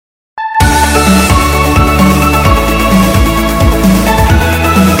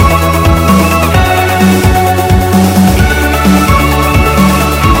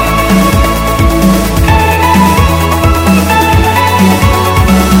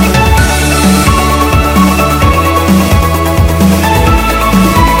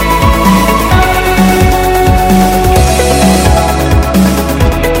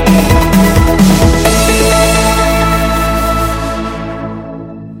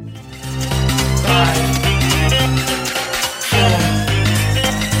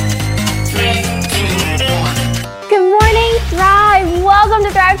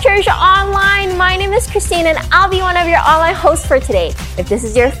name is Christine and I'll be one of your online hosts for today. If this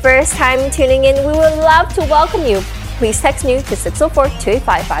is your first time tuning in, we would love to welcome you. Please text NEW to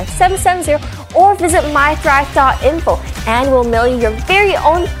 604-2855-770 or visit mythrive.info and we'll mail you your very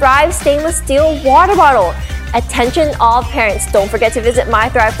own Thrive stainless steel water bottle. Attention all parents, don't forget to visit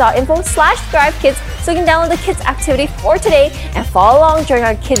mythrive.info/thrivekids so you can download the kids activity for today and follow along during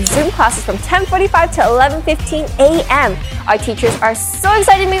our kids Zoom classes from 10:45 to 11:15 a.m. Our teachers are so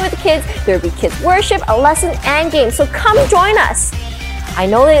excited to meet with the kids. There will be kids worship, a lesson, and games, so come join us. I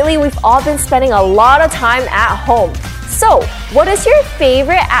know lately we've all been spending a lot of time at home. So, what is your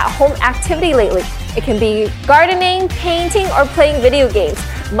favorite at-home activity lately? It can be gardening, painting, or playing video games.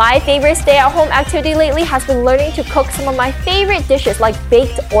 My favorite stay-at-home activity lately has been learning to cook some of my favorite dishes like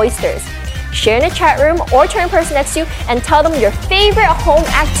baked oysters. Share in the chat room or turn to the person next to you and tell them your favorite home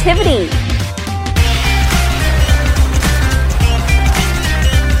activity.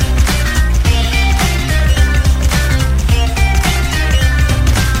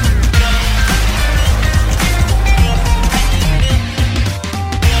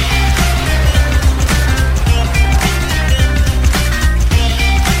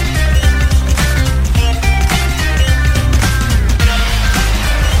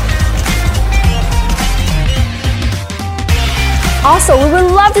 Also, we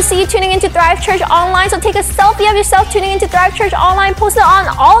would love to see you tuning into Thrive Church Online, so take a selfie of yourself tuning into Thrive Church Online, post it on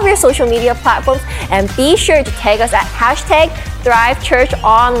all of your social media platforms, and be sure to tag us at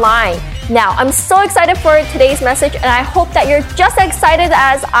 #ThriveChurchOnline. Now, I'm so excited for today's message, and I hope that you're just as excited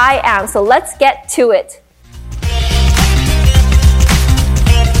as I am, so let's get to it.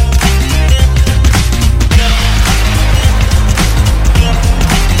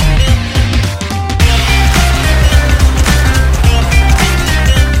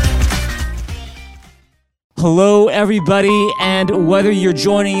 Hello, everybody, and whether you're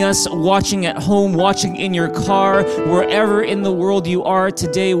joining us, watching at home, watching in your car, wherever in the world you are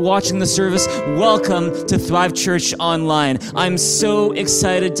today watching the service, welcome to Thrive Church Online. I'm so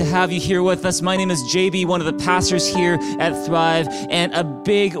excited to have you here with us. My name is JB, one of the pastors here at Thrive, and a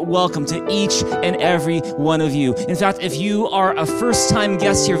big welcome to each and every one of you. In fact, if you are a first-time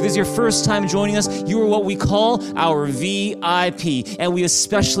guest here, if this is your first time joining us, you are what we call our VIP, and we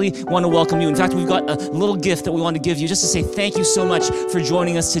especially want to welcome you. In fact, we've got a little gift that we want to give you just to say thank you so much for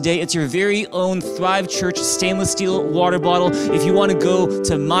joining us today. It's your very own Thrive Church stainless steel water bottle. If you want to go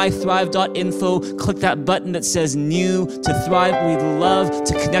to mythrive.info, click that button that says New to Thrive. We'd love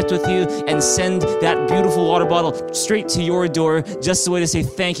to connect with you and send that beautiful water bottle straight to your door, just a way to say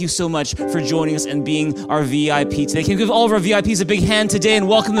thank you so much for joining us and being our VIP today. Can you give all of our VIPs a big hand today and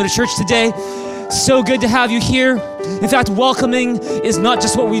welcome to the church today? So good to have you here. In fact, welcoming is not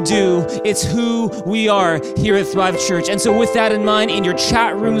just what we do, it's who we are here at Thrive Church. And so with that in mind, in your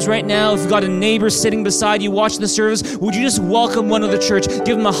chat rooms right now, if you've got a neighbor sitting beside you watching the service, would you just welcome one of the church?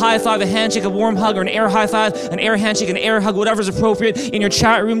 Give them a high five, a handshake, a warm hug, or an air high five, an air handshake, an air hug, whatever's appropriate. In your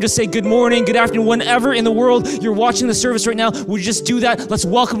chat room, just say good morning, good afternoon, whenever in the world you're watching the service right now, would you just do that? Let's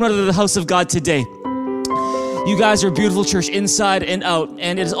welcome one to the house of God today. You guys are a beautiful church inside and out,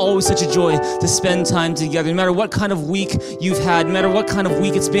 and it is always such a joy to spend time together. No matter what kind of week you've had, no matter what kind of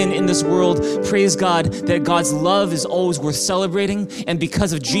week it's been in this world, praise God that God's love is always worth celebrating, and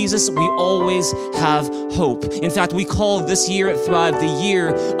because of Jesus, we always have hope. In fact, we call this year at Thrive the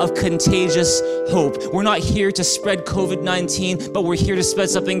year of contagious hope. We're not here to spread COVID-19, but we're here to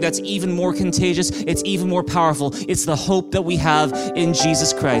spread something that's even more contagious. It's even more powerful. It's the hope that we have in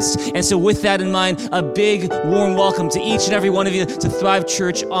Jesus Christ. And so with that in mind, a big warm welcome to each and every one of you to Thrive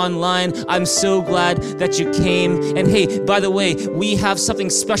Church Online. I'm so glad that you came. And hey, by the way, we have something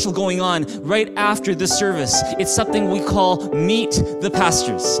special going on right after the service. It's something we call Meet the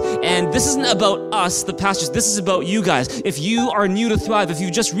Pastors. And this isn't about us, the pastors. This is about you guys. If you are new to Thrive, if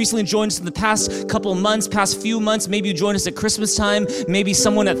you've just recently joined us in the past couple months, past few months, maybe you joined us at Christmas time, maybe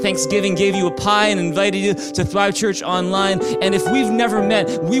someone at Thanksgiving gave you a pie and invited you to Thrive Church Online. And if we've never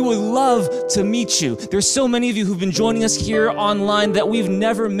met, we would love to meet you. There's so many of you who've been joining us here online that we've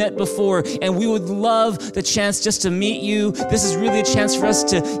never met before, and we would love the chance just to meet you. This is really a chance for us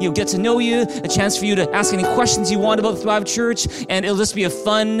to get to know you, a chance for you to ask any questions you want about Thrive Church, and it'll just be a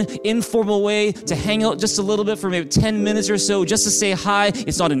fun, informal way to hang out just a little bit for maybe 10 minutes or so, just to say hi.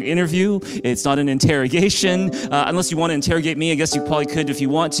 It's not an interview, it's not an interrogation, unless you want to interrogate me. I guess you probably could if you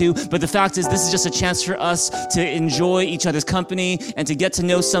want to, but the fact is this is just a chance for us to enjoy each other's company and to get to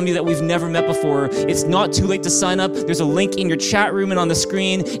know somebody that we've never met before. It's not too late to sign up. There's a link in your chat room and on the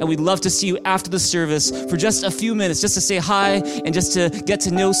screen, and we'd love to see you after the service for just a few minutes, just to say hi and just to get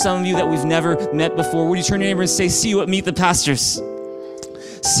to know some of you that we've never met before. Would you turn to your neighbor and say, see you at Meet the Pastors?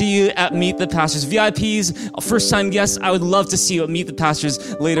 see you at Meet the Pastors. VIPs, first-time guests, I would love to see you at Meet the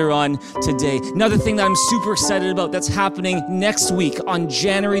Pastors later on today. Another thing that I'm super excited about that's happening next week on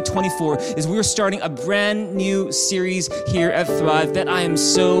January 24 is we're starting a brand new series here at Thrive that I am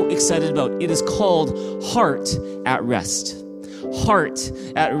so excited about. It is called Heart at Rest. Heart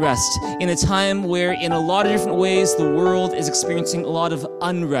at rest. In a time where in a lot of different ways the world is experiencing a lot of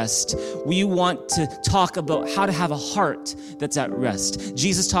unrest, we want to talk about how to have a heart that's at rest.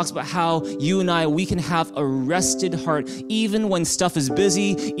 Jesus talks about how you and I, we can have a rested heart even when stuff is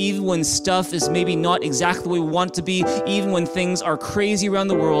busy, even when stuff is maybe not exactly the way we want it to be, even when things are crazy around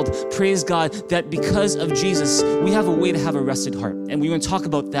the world. Praise God that because of Jesus, we have a way to have a rested heart. And we're going to talk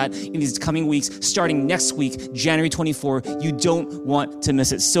about that in these coming weeks, starting next week, January 24. You don't want to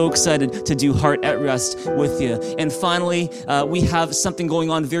miss it. So excited to do Heart at Rest with you. And finally, we have something going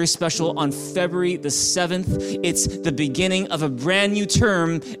on very special on February the 7th. It's the beginning of a brand new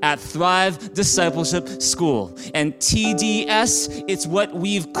term at Thrive Discipleship School. And TDS, it's what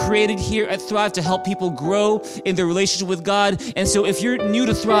we've created here at Thrive to help people grow in their relationship with God. And so if you're new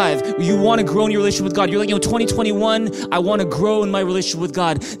to Thrive, you want to grow in your relationship with God, you're like, 2021, I want to grow in my relationship with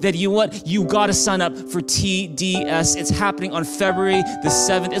God, that you got to sign up for TDS. It's happening on February the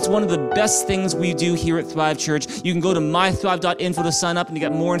 7th. It's one of the best things we do here at Thrive Church. You can go to mythrive.info to sign up and to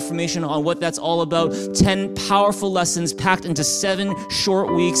get more information on what that's all about. 10 powerful lessons packed into 7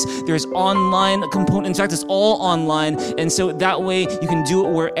 short weeks. There's online component. In fact, it's all online. And so that way you can do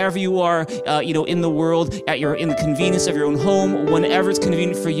it wherever you are, in the world, in the convenience of your own home, whenever it's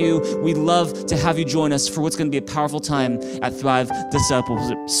convenient for you. We'd love to have you join us for what's going to be a powerful time at Thrive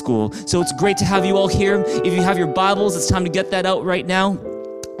Discipleship School. So it's great to have you all here. If you have your Bibles, it's time to get that out right now.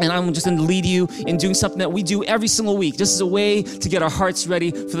 And I'm just going to lead you in doing something that we do every single week, just as a way to get our hearts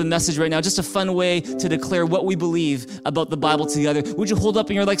ready for the message right now, just a fun way to declare what we believe about the Bible together. Would you hold up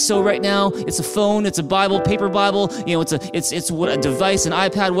in your so right now? It's a phone, it's a Bible, paper Bible, it's a device, an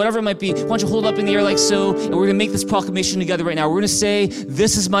iPad, whatever it might be. Why don't you hold up in the air like so, and we're going to make this proclamation together right now. We're going to say,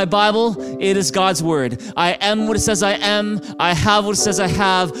 this is my Bible, it is God's Word. I am what it says I am, I have what it says I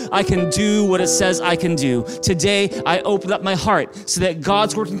have, I can do what it says I can do. Today, I open up my heart so that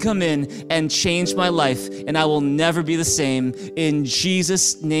God's Word can come in and change my life, and I will never be the same. In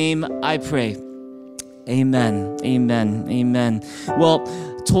Jesus' name I pray. Amen. Amen. Amen. Well,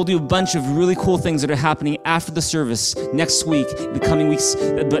 told you a bunch of really cool things that are happening after the service next week, the coming weeks,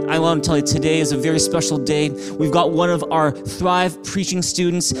 but I want to tell you today is a very special day. We've got one of our Thrive preaching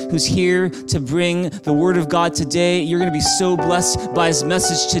students who's here to bring the Word of God today. You're going to be so blessed by his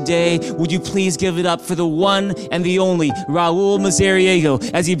message today. Would you please give it up for the one and the only Raul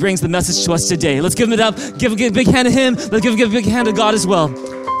Mazariego as he brings the message to us today. Let's give him it up. Give a big hand to him. Let's give a big hand to God as well.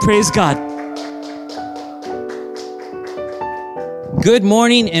 Praise God. Good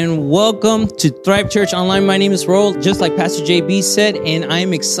morning and welcome to Thrive Church Online. My name is Raul, just like Pastor JB said, and I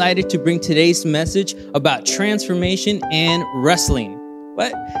am excited to bring today's message about transformation and wrestling.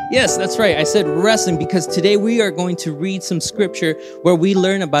 What? Yes, that's right. I said wrestling because today we are going to read some scripture where we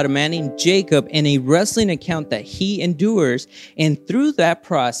learn about a man named Jacob and a wrestling account that he endures. And through that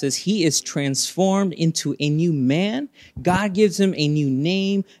process, he is transformed into a new man. God gives him a new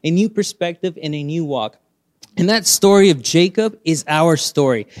name, a new perspective, and a new walk. And that story of Jacob is our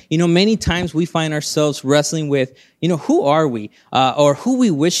story. Many times we find ourselves wrestling with, who are we or who we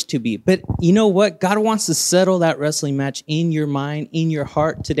wish to be. But you know what? God wants to settle that wrestling match in your mind, in your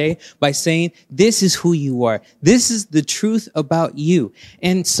heart today by saying, this is who you are. This is the truth about you.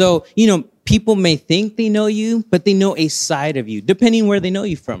 And so, people may think they know you, but they know a side of you, depending where they know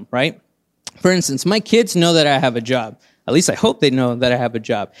you from, right? For instance, my kids know that I have a job. At least I hope they know that I have a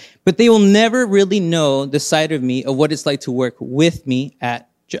job. But they will never really know the side of me of what it's like to work with me at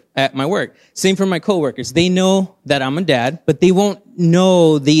my work. Same for my coworkers. They know that I'm a dad, but they won't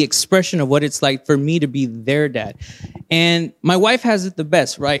know the expression of what it's like for me to be their dad. And my wife has it the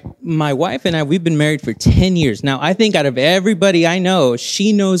best, right? My wife and I, we've been married for 10 years. Now, I think out of everybody I know,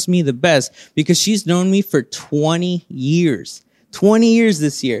 she knows me the best because she's known me for 20 years. 20 years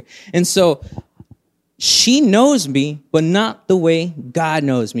this year. And so she knows me, but not the way God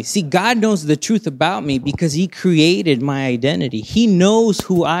knows me. See, God knows the truth about me because he created my identity. He knows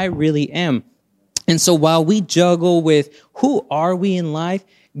who I really am. And so while we juggle with who are we in life,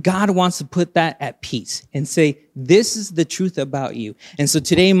 God wants to put that at peace and say, this is the truth about you. And so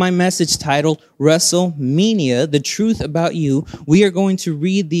today, my message titled WrestleMania, the truth about you, we are going to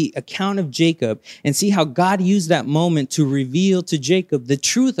read the account of Jacob and see how God used that moment to reveal to Jacob the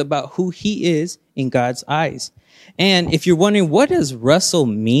truth about who he is in God's eyes. And if you're wondering, what does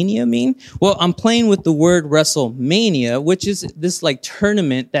WrestleMania mean? Well, I'm playing with the word WrestleMania, which is this like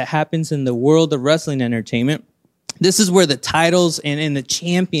tournament that happens in the world of wrestling entertainment. This is where the titles and the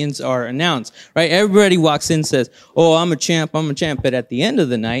champions are announced, right? Everybody walks in and says, oh, I'm a champ. But at the end of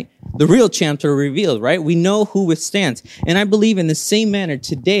the night, the real champs are revealed, right? We know who withstands. And I believe in the same manner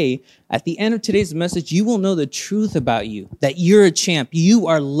today, at the end of today's message, you will know the truth about you, that you're a champ. You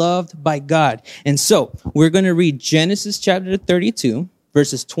are loved by God. And so we're going to read Genesis chapter 32,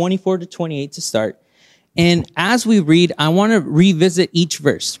 verses 24 to 28 to start. And as we read, I want to revisit each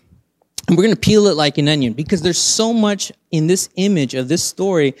verse. And we're going to peel it like an onion because there's so much in this image of this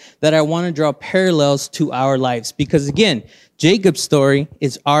story that I want to draw parallels to our lives. Because again, Jacob's story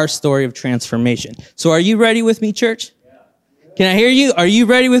is our story of transformation. So are you ready with me, church? Can I hear you? Are you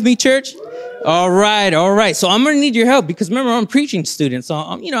ready with me, church? All right. So I'm going to need your help because remember, I'm a preaching student. So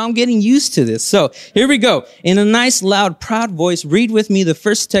I'm getting used to this. So here we go. In a nice, loud, proud voice, read with me the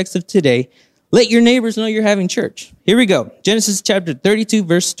first text of today. Let your neighbors know you're having church. Here we go. Genesis chapter 32,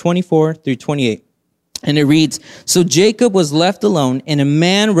 verse 24 through 28. And it reads, So Jacob was left alone, and a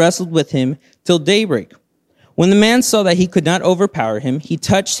man wrestled with him till daybreak. When the man saw that he could not overpower him, he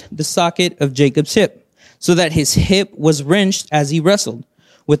touched the socket of Jacob's hip, so that his hip was wrenched as he wrestled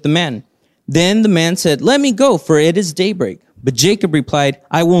with the man. Then the man said, Let me go, for it is daybreak. But Jacob replied,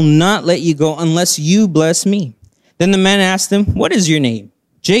 I will not let you go unless you bless me. Then the man asked him, What is your name?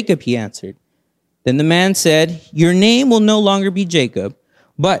 Jacob, he answered. Then the man said, Your name will no longer be Jacob,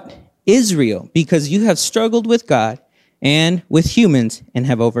 but Israel, because you have struggled with God and with humans and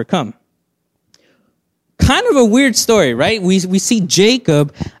have overcome. Kind of a weird story, right? We see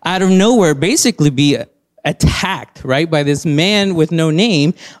Jacob out of nowhere basically be attacked, right, by this man with no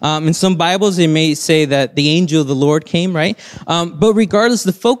name. In some Bibles, they may say that the angel of the Lord came, right? But regardless,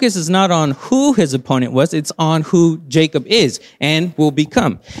 the focus is not on who his opponent was. It's on who Jacob is and will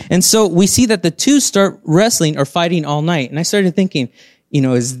become. And so we see that the two start wrestling or fighting all night. And I started thinking,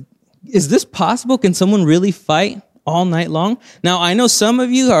 is this possible? Can someone really fight all night long? Now, I know some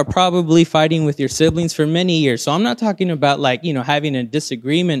of you are probably fighting with your siblings for many years. So I'm not talking about having a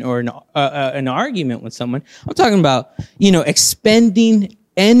disagreement or an argument with someone. I'm talking about, expending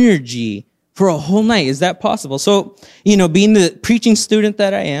energy for a whole night. Is that possible? So, being the preaching student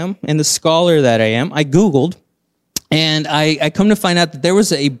that I am and the scholar that I am, I Googled and I come to find out that there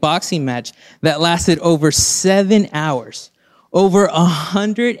was a boxing match that lasted over 7 hours. Over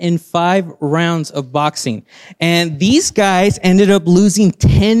 105 rounds of boxing. And these guys ended up losing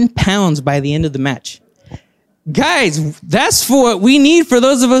 10 pounds by the end of the match. Guys, that's for what we need for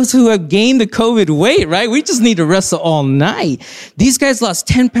those of us who have gained the COVID weight, right? We just need to wrestle all night. These guys lost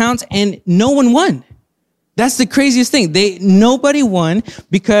 10 pounds and no one won. That's the craziest thing. Nobody won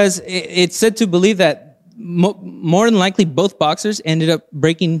because it's said to believe that more than likely both boxers ended up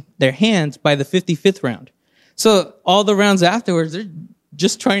breaking their hands by the 55th round. So all the rounds afterwards, they're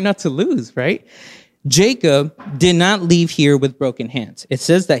just trying not to lose, right? Jacob did not leave here with broken hands. It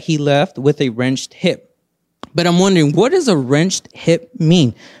says that he left with a wrenched hip. But I'm wondering, what does a wrenched hip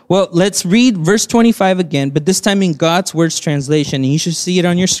mean? Well, let's read verse 25 again, but this time in God's Word's translation, and you should see it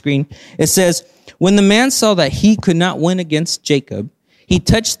on your screen. It says, When the man saw that he could not win against Jacob, he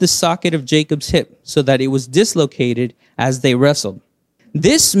touched the socket of Jacob's hip so that it was dislocated as they wrestled.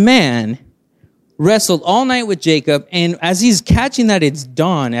 This man wrestled all night with Jacob, and as he's catching that it's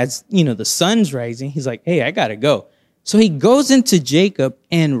dawn, as the sun's rising, he's like, hey, I gotta go. So he goes into Jacob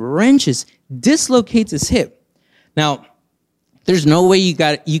and dislocates his hip. Now, there's no way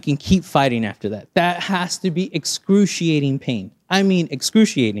you can keep fighting after that. That has to be excruciating pain. I mean,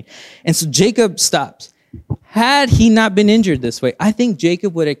 excruciating. And so Jacob stops. Had he not been injured this way, I think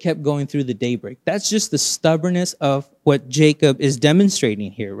Jacob would have kept going through the daybreak. That's just the stubbornness of what Jacob is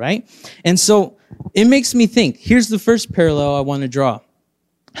demonstrating here, right? And so it makes me think, here's the first parallel I want to draw.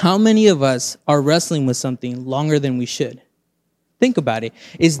 How many of us are wrestling with something longer than we should? Think about it.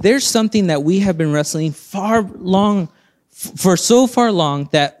 Is there something that we have been wrestling for so far long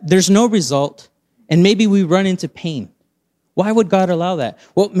that there's no result, and maybe we run into pain? Why would God allow that?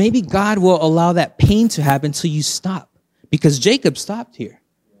 Well, maybe God will allow that pain to happen so you stop. Because Jacob stopped here,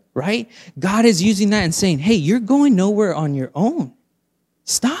 right? God is using that and saying, hey, you're going nowhere on your own.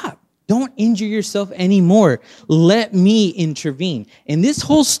 Stop. Don't injure yourself anymore. Let me intervene. And this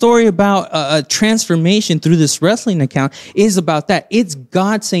whole story about a transformation through this wrestling account is about that. It's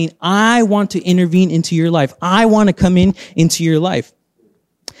God saying, I want to intervene into your life. I want to come into your life.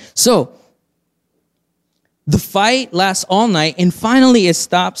 So, the fight lasts all night, and finally it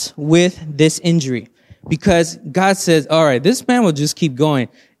stops with this injury because God says, all right, this man will just keep going.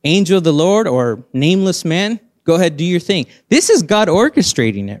 Angel of the Lord or nameless man, Go ahead, do your thing. This is God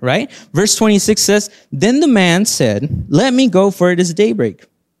orchestrating it, right? Verse 26 says, then the man said, let me go, for it is daybreak.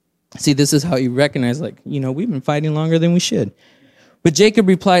 See, this is how you recognize, we've been fighting longer than we should. But Jacob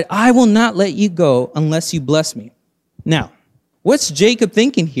replied, I will not let you go unless you bless me. Now, what's Jacob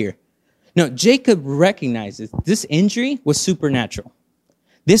thinking here? No, Jacob recognizes this injury was supernatural.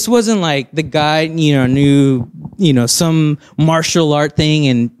 This wasn't like the guy, knew, some martial art thing.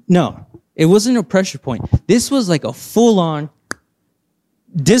 And no, it wasn't a pressure point. This was like a full-on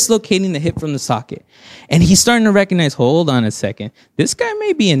dislocating the hip from the socket. And he's starting to recognize, hold on a second, this guy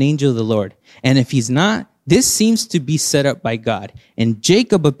may be an angel of the Lord. And if he's not, this seems to be set up by God. And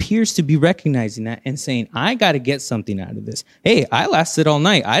Jacob appears to be recognizing that and saying, I got to get something out of this. Hey, I lasted all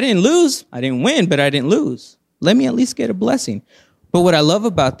night. I didn't lose. I didn't win, but I didn't lose. Let me at least get a blessing. But what I love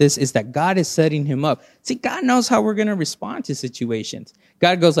about this is that God is setting him up. See, God knows how we're going to respond to situations.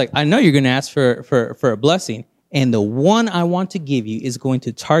 God goes like, I know you're going to ask for a blessing. And the one I want to give you is going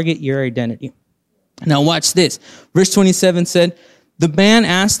to target your identity. Now watch this. Verse 27 said, the man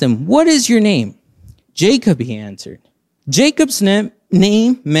asked him, what is your name? Jacob, he answered. Jacob's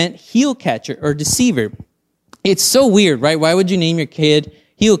name meant heel catcher or deceiver. It's so weird, right? Why would you name your kid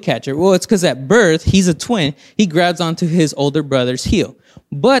heel catcher? Well, it's because at birth, he's a twin. He grabs onto his older brother's heel.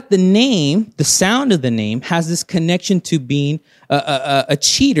 But the name, the sound of the name, has this connection to being a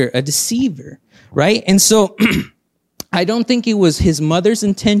cheater, a deceiver, right? And so I don't think it was his mother's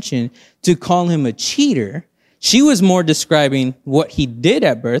intention to call him a cheater. She was more describing what he did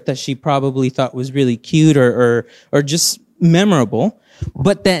at birth that she probably thought was really cute or just memorable.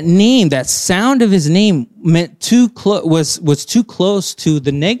 But that name, that sound of his name meant was too close to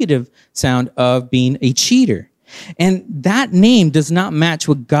the negative sound of being a cheater. And that name does not match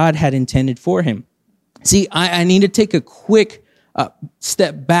what God had intended for him. See, I need to take a quick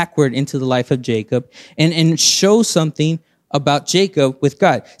step backward into the life of Jacob and show something about Jacob with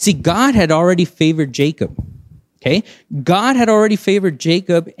God. See, God had already favored Jacob. Okay, God had already favored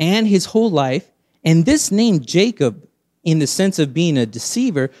Jacob and his whole life, and this name Jacob, in the sense of being a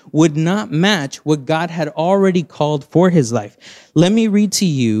deceiver, would not match what God had already called for his life. Let me read to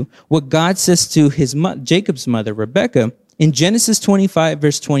you what God says to Jacob's mother, Rebekah, in Genesis 25,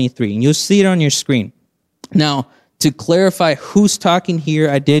 verse 23, and you'll see it on your screen. Now, to clarify who's talking here,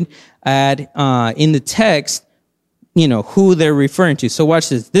 I did add in the text, who they're referring to. So watch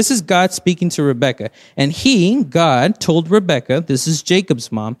this. This is God speaking to Rebekah. And God, told Rebekah, this is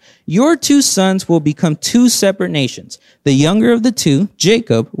Jacob's mom, your two sons will become two separate nations. The younger of the two,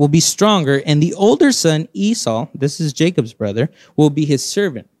 Jacob, will be stronger, and the older son, Esau, this is Jacob's brother, will be his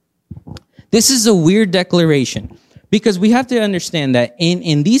servant. This is a weird declaration, because we have to understand that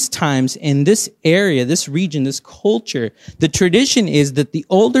in these times, in this area, this region, this culture, the tradition is that the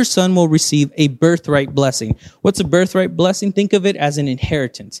older son will receive a birthright blessing. What's a birthright blessing? Think of it as an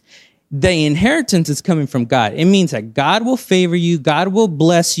inheritance. The inheritance is coming from God. It means that God will favor you, God will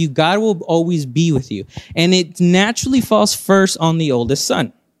bless you, God will always be with you. And it naturally falls first on the oldest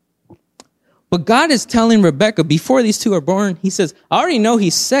son. But God is telling Rebekah, before these two are born, he says, I already know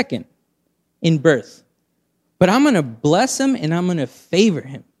he's second in birth. But I'm going to bless him and I'm going to favor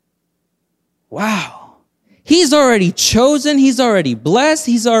him. Wow. He's already chosen. He's already blessed.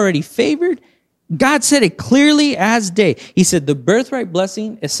 He's already favored. God said it clearly as day. He said the birthright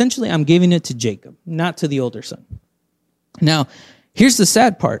blessing, essentially I'm giving it to Jacob, not to the older son. Now, here's the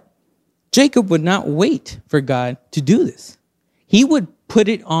sad part. Jacob would not wait for God to do this. He would put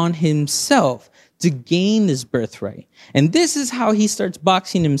it on himself to gain this birthright. And this is how he starts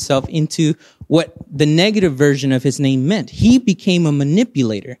boxing himself into what the negative version of his name meant. He became a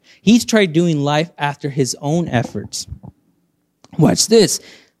manipulator. He's tried doing life after his own efforts. Watch this.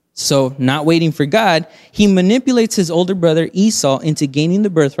 So, not waiting for God, he manipulates his older brother Esau into gaining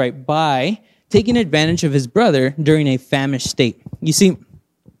the birthright by taking advantage of his brother during a famished state. You see,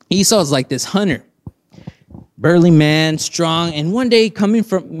 Esau's like this hunter. Burly man, strong, and one day coming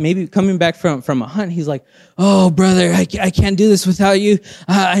back from a hunt, he's like, "Oh, brother, I can't do this without you.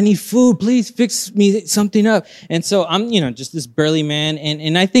 I need food. Please fix me something up." And so I'm, just this burly man,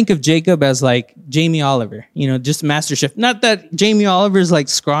 and I think of Jacob as like Jamie Oliver, just MasterChef. Not that Jamie Oliver's like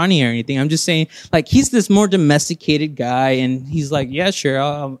scrawny or anything. I'm just saying, like, he's this more domesticated guy, and he's like, "Yeah,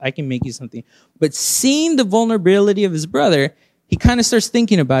 sure, I can make you something." But seeing the vulnerability of his brother, he kind of starts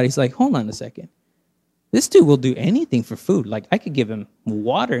thinking about it. He's like, "Hold on a second. This dude will do anything for food. Like, I could give him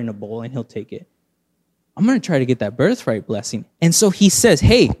water in a bowl and he'll take it. I'm going to try to get that birthright blessing." And so he says,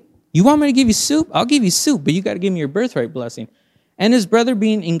 "Hey, you want me to give you soup? I'll give you soup, but you got to give me your birthright blessing." And his brother,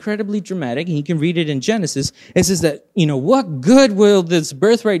 being incredibly dramatic, and you can read it in Genesis, it says that, "What good will this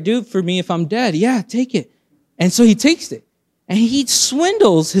birthright do for me if I'm dead? Yeah, take it." And so he takes it and he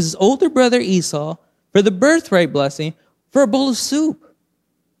swindles his older brother Esau for the birthright blessing for a bowl of soup.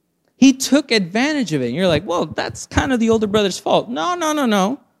 He took advantage of it. And you're like, well, that's kind of the older brother's fault.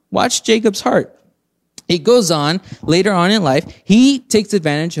 No. Watch Jacob's heart. It goes on later on in life. He takes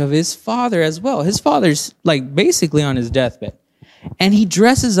advantage of his father as well. His father's like basically on his deathbed. And he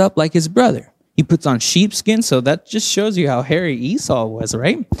dresses up like his brother. He puts on sheepskin. So that just shows you how hairy Esau was,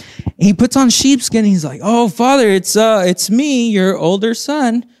 right? He puts on sheepskin. He's like, oh, father, it's me, your older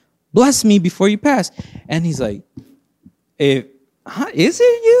son. Bless me before you pass. And he's like, is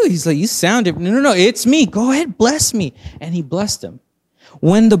it you? He's like, you sound it. No, it's me. Go ahead, bless me. And he blessed him.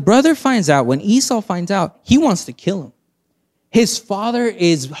 When Esau finds out, he wants to kill him. His father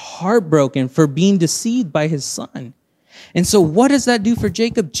is heartbroken for being deceived by his son. And so what does that do for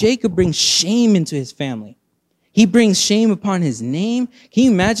Jacob? Jacob brings shame into his family. He brings shame upon his name. Can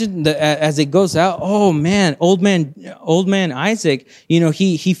you imagine as it goes out? Oh man, old man Isaac,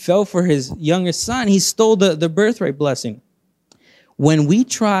 he fell for his youngest son. He stole the birthright blessing. When we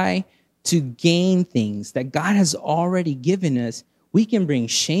try to gain things that God has already given us, we can bring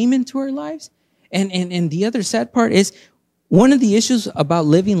shame into our lives. And the other sad part is one of the issues about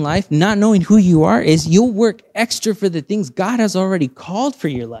living life, not knowing who you are, is you'll work extra for the things God has already called for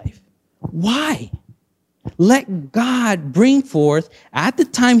your life. Why? Let God bring forth, at the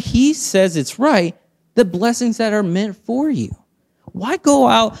time he says it's right, the blessings that are meant for you. Why go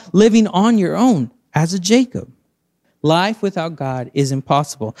out living on your own as a Jacob? Life without God is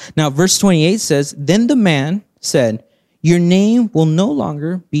impossible. Now, verse 28 says, then the man said, your name will no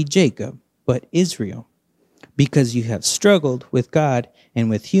longer be Jacob, but Israel, because you have struggled with God and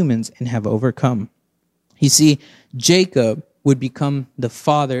with humans and have overcome. You see, Jacob would become the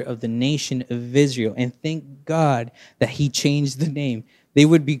father of the nation of Israel. And thank God that he changed the name. They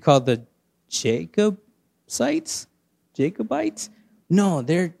would be called the Jacobites? No,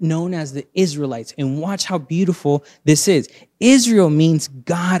 they're known as the Israelites. And watch how beautiful this is. Israel means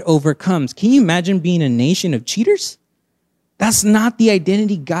God overcomes. Can you imagine being a nation of cheaters? That's not the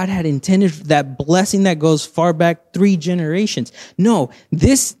identity God had intended, that blessing that goes far back 3 generations. No,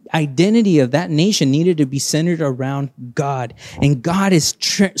 this identity of that nation needed to be centered around God. And God is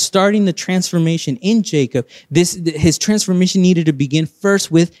starting the transformation in Jacob. His transformation needed to begin first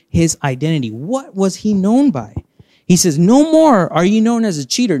with his identity. What was he known by? He says, no more are you known as a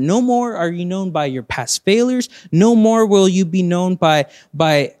cheater. No more are you known by your past failures. No more will you be known by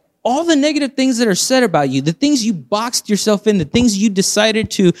all the negative things that are said about you, the things you boxed yourself in, the things you decided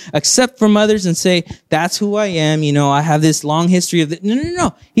to accept from others and say, that's who I am. I have this long history of it.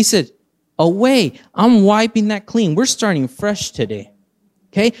 No. He said, away. I'm wiping that clean. We're starting fresh today.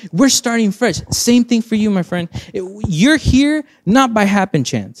 Okay. We're starting fresh. Same thing for you, my friend. You're here not by happen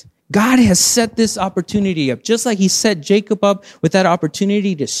chance. God has set this opportunity up, just like he set Jacob up with that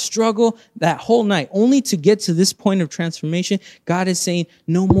opportunity to struggle that whole night, only to get to this point of transformation. God is saying,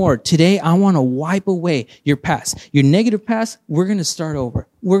 no more. Today, I want to wipe away your past, your negative past. We're going to start over.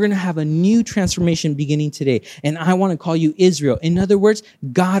 We're going to have a new transformation beginning today. And I want to call you Israel. In other words,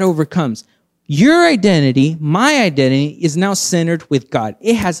 God overcomes. Your identity, my identity, is now centered with God.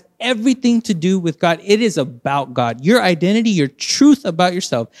 It has everything to do with God. It is about God. Your identity, your truth about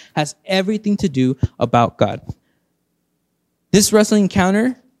yourself has everything to do about God. This wrestling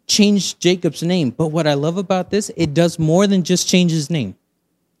encounter changed Jacob's name. But what I love about this, it does more than just change his name.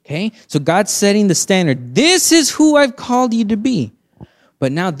 Okay? So God's setting the standard. This is who I've called you to be.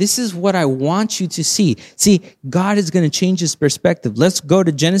 But now this is what I want you to see. See, God is going to change his perspective. Let's go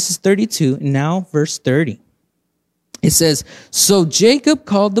to Genesis 32, now verse 30. It says, so Jacob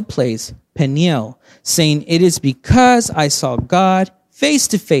called the place Peniel, saying, it is because I saw God face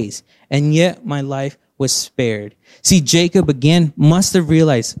to face, and yet my life was spared. See, Jacob again must have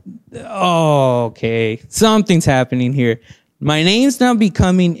realized, oh, okay, something's happening here. My name's now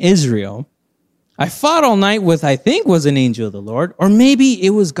becoming Israel. I fought all night with, I think, was an angel of the Lord, or maybe it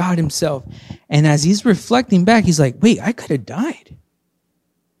was God himself. And as he's reflecting back, he's like, wait, I could have died.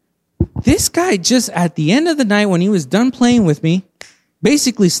 This guy just at the end of the night when he was done playing with me,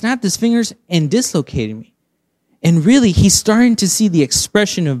 basically snapped his fingers and dislocated me. And really, he's starting to see the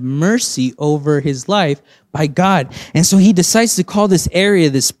expression of mercy over his life by God. And so he decides to call this area,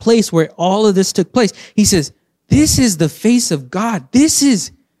 this place where all of this took place. He says, this is the face of God.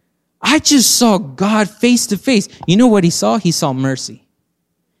 I just saw God face to face. You know what he saw? He saw mercy.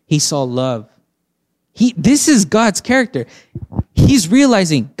 He saw love. This is God's character. He's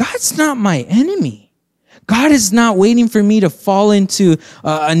realizing God's not my enemy. God is not waiting for me to fall into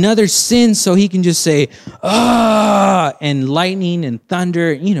another sin so he can just say, and lightning and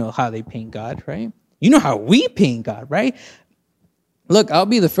thunder. You know how they paint God, right? You know how we pain God, right? Look, I'll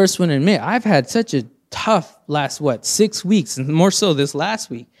be the first one to admit, I've had such a tough last, 6 weeks, and more so this last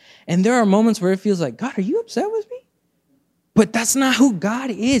week. And there are moments where it feels like, God, are you upset with me? But that's not who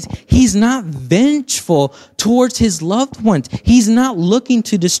God is. He's not vengeful towards his loved ones. He's not looking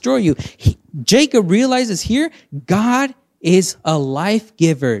to destroy you. Jacob realizes here, God is a life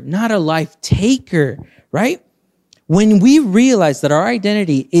giver, not a life taker, right? When we realize that our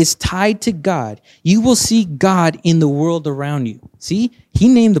identity is tied to God, you will see God in the world around you. See, he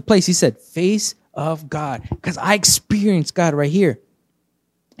named the place. He said, face of God, because I experience God right here.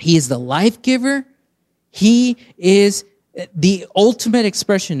 He is the life giver. He is the ultimate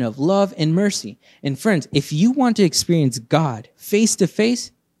expression of love and mercy. And friends, if you want to experience God face to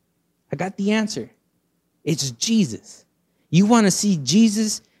face, I got the answer. It's Jesus. You want to see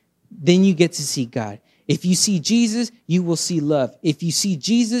Jesus, then you get to see God. If you see Jesus, you will see love. If you see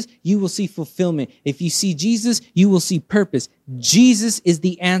Jesus, you will see fulfillment. If you see Jesus, you will see purpose. Jesus is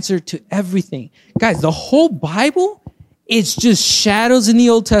the answer to everything. Guys, the whole Bible, it's just shadows in the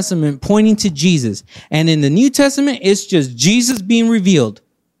Old Testament pointing to Jesus. And in the New Testament, it's just Jesus being revealed.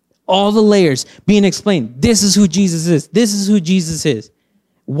 All the layers being explained. This is who Jesus is. This is who Jesus is.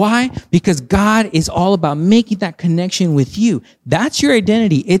 Why? Because God is all about making that connection with you. That's your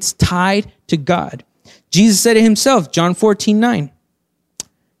identity. It's tied to God. Jesus said it himself, John 14:9.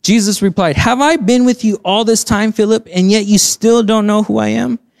 Jesus replied, have I been with you all this time, Philip, and yet you still don't know who I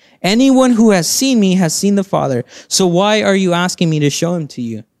am? Anyone who has seen me has seen the Father. So why are you asking me to show him to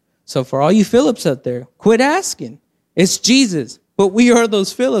you? So for all you Philips out there, quit asking. It's Jesus. But we are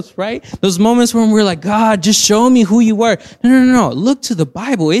those Philips, right? Those moments when we're like, God, just show me who you are. No. Look to the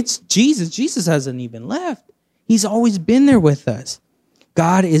Bible. It's Jesus. Jesus hasn't even left. He's always been there with us.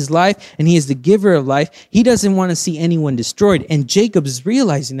 God is life, and he is the giver of life. He doesn't want to see anyone destroyed. And Jacob is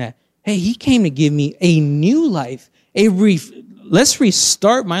realizing that, hey, he came to give me a new life. Let's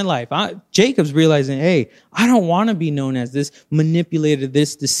restart my life. Jacob's realizing, hey, I don't want to be known as this manipulator,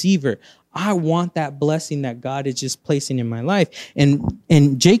 this deceiver. I want that blessing that God is just placing in my life.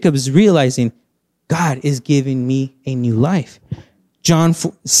 And Jacob is realizing God is giving me a new life. John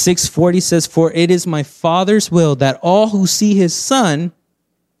 6:40 says, for it is my Father's will that all who see his Son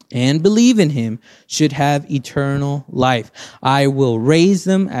and believe in him should have eternal life. I will raise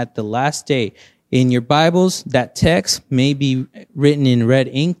them at the last day. In your Bibles, that text may be written in red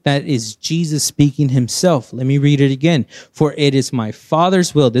ink. That is Jesus speaking himself. Let me read it again. For it is my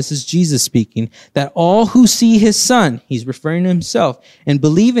Father's will, this is Jesus speaking, that all who see his Son, he's referring to himself, and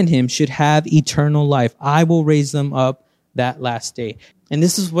believe in him should have eternal life. I will raise them up that last day. And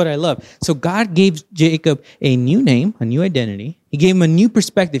this is what I love. So God gave Jacob a new name, a new identity. He gave him a new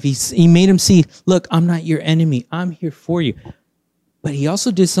perspective. He made him see, look, I'm not your enemy. I'm here for you. But he also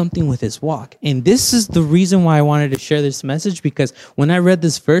did something with his walk. And this is the reason why I wanted to share this message, because when I read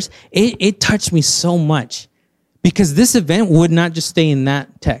this verse, it touched me so much. Because this event would not just stay in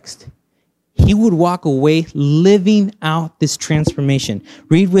that text. He would walk away living out this transformation.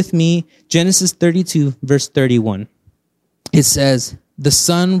 Read with me Genesis 32, verse 31. It says, the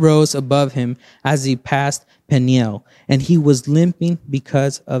sun rose above him as he passed Peniel, and he was limping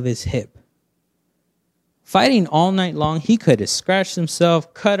because of his hip. Fighting all night long, he could have scratched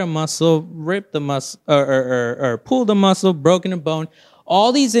himself, cut a muscle, ripped the muscle, or pulled a muscle, broken a bone.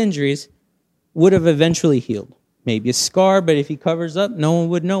 All these injuries would have eventually healed. Maybe a scar, but if he covers up, no one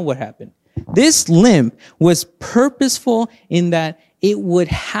would know what happened. This limp was purposeful in that it would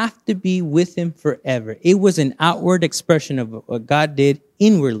have to be with him forever. It was an outward expression of what God did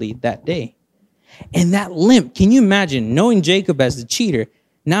inwardly that day. And that limp, can you imagine knowing Jacob as the cheater?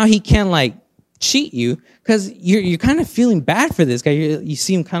 Now he can't cheat you because you're kind of feeling bad for this guy. You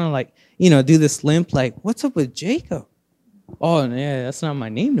see him kind of do this limp, what's up with Jacob? Oh, yeah, that's not my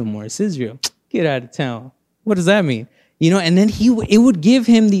name no more. It's Israel. Get out of town. What does that mean? And then it would give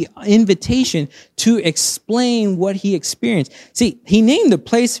him the invitation to explain what he experienced. See, he named the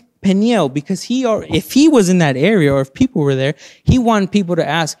place Peniel because if he was in that area or if people were there, he wanted people to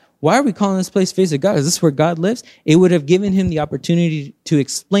ask, why are we calling this place Face of God? Is this where God lives? It would have given him the opportunity to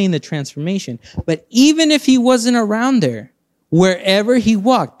explain the transformation. But even if he wasn't around there, wherever he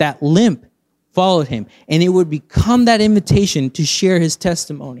walked, that limp followed him. And it would become that invitation to share his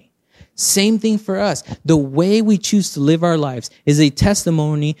testimony. Same thing for us. The way we choose to live our lives is a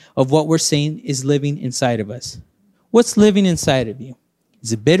testimony of what we're saying is living inside of us. What's living inside of you?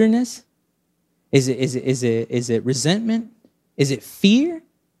 Is it bitterness? Is it resentment? Is it fear?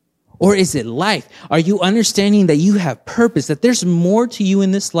 Or is it life? Are you understanding that you have purpose, that there's more to you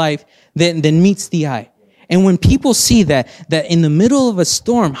in this life than meets the eye? And when people see that in the middle of a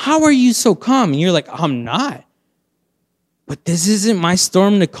storm, how are you so calm? And you're like, I'm not. But this isn't my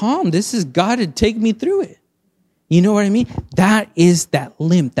storm to calm. This is God to take me through it. You know what I mean? That is that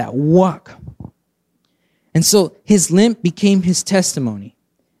limp, that walk. And so his limp became his testimony.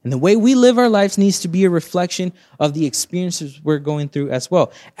 And the way we live our lives needs to be a reflection of the experiences we're going through as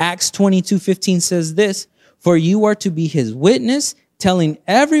well. Acts 22:15 says this, "For you are to be his witness, telling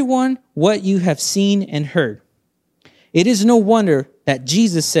everyone what you have seen and heard." It is no wonder that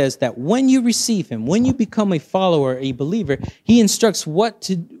Jesus says that when you receive him, when you become a follower, a believer, he instructs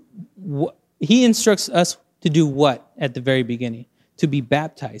us to do what at the very beginning? To be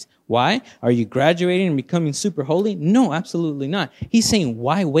baptized. Why? Are you graduating and becoming super holy? No, absolutely not. He's saying,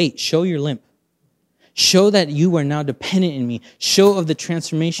 why wait? Show your limp. Show that you are now dependent in me. Show of the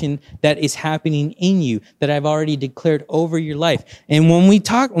transformation that is happening in you, that I've already declared over your life. And when we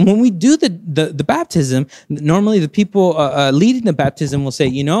do the baptism, normally the people leading the baptism will say,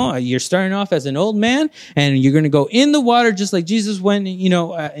 you're starting off as an old man, and you're going to go in the water just like Jesus went,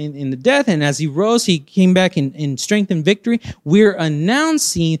 in the death. And as he rose, he came back in strength and victory. We're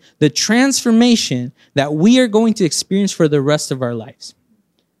announcing the transformation that we are going to experience for the rest of our lives,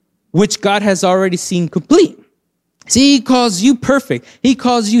 which God has already seen complete. See, he calls you perfect. He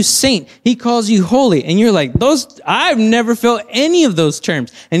calls you saint. He calls you holy. And you're like, I've never felt any of those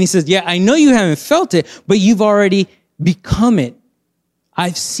terms. And he says, yeah, I know you haven't felt it, but you've already become it.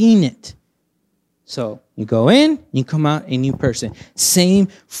 I've seen it. So you go in, you come out a new person. Same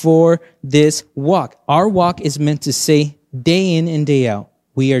for this walk. Our walk is meant to say day in and day out,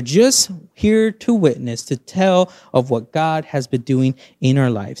 we are just here to witness, to tell of what God has been doing in our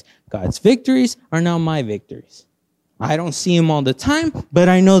lives. God's victories are now my victories. I don't see them all the time, but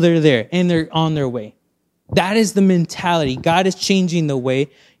I know they're there and they're on their way. That is the mentality. God is changing the way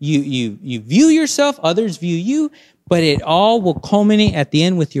you view yourself, others view you, but it all will culminate at the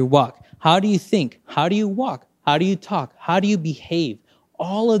end with your walk. How do you think? How do you walk? How do you talk? How do you behave?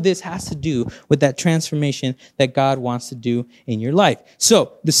 All of this has to do with that transformation that God wants to do in your life.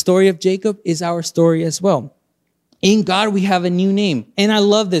 So the story of Jacob is our story as well. In God, we have a new name. And I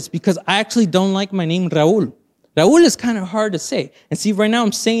love this because I actually don't like my name, Raul. Raul is kind of hard to say. And see, right now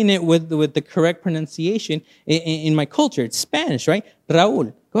I'm saying it with the correct pronunciation in my culture. It's Spanish, right?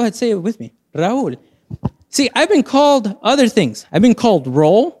 Raul. Go ahead, say it with me. Raul. See, I've been called other things. I've been called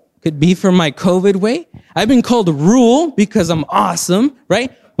Roll. Could be for my COVID way. I've been called Rule because I'm awesome,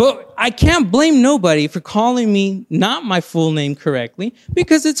 right? But I can't blame nobody for calling me not my full name correctly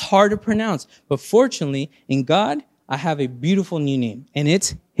because it's hard to pronounce. But fortunately, in God, I have a beautiful new name, and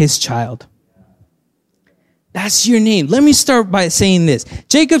it's his child. That's your name. Let me start by saying this.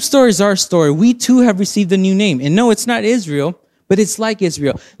 Jacob's story is our story. We too have received a new name. And no, it's not Israel, but it's like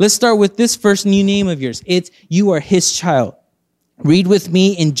Israel. Let's start with this first new name of yours. You are his child. Read with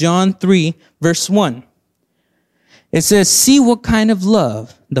me in John 3, verse 1. It says, "See what kind of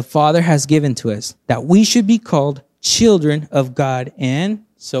love the Father has given to us, that we should be called children of God, and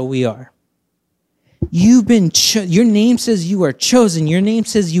so we are." You've been your name says you are chosen. Your name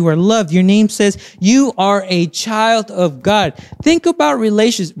says you are loved. Your name says you are a child of God. Think about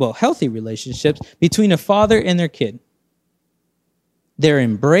healthy relationships between a father and their kid. They're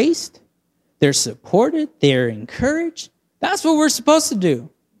embraced, they're supported, they're encouraged. That's what we're supposed to do.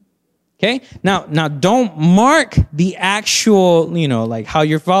 Okay? Now don't mark the actual, like how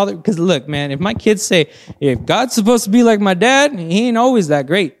your father, because look, man, if my kids say, if God's supposed to be like my dad, he ain't always that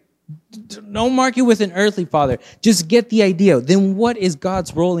great. Don't mark it with an earthly father. Just get the idea. Then what is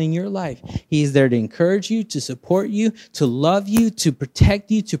God's role in your life? He is there to encourage you, to support you, to love you, to protect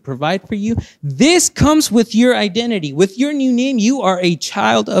you, to provide for you. This comes with your identity. With your new name, you are a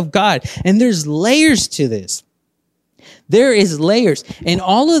child of God. And there's layers to this. There is layers. And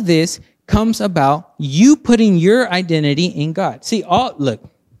all of this comes about you putting your identity in God. See,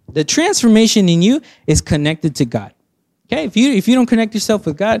 the transformation in you is connected to God. Okay? If you don't connect yourself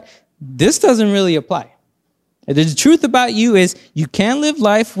with God, this doesn't really apply. The truth about you is you can't live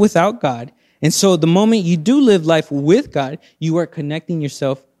life without God. And so the moment you do live life with God, you are connecting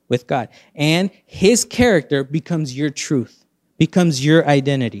yourself with God. And his character becomes your truth, becomes your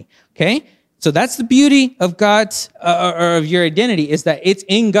identity. Okay? So that's the beauty of God's, or of your identity, is that it's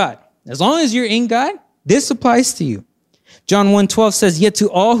in God. As long as you're in God, this applies to you. John 1:12 says, "Yet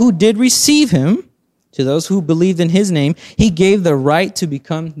to all who did receive him, to those who believed in his name, he gave the right to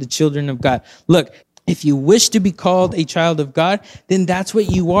become the children of God." Look, if you wish to be called a child of God, then that's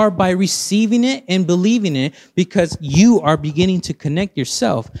what you are by receiving it and believing it, because you are beginning to connect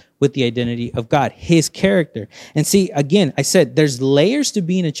yourself with the identity of God, his character. And see, again, I said there's layers to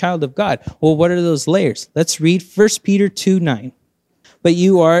being a child of God. Well, what are those layers? Let's read 1 Peter 2:9. But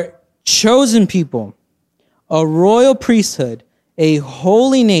you are chosen people, a royal priesthood, a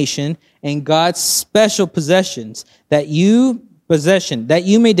holy nation, and God's special possession, that you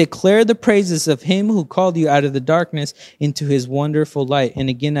may declare the praises of him who called you out of the darkness into his wonderful light. And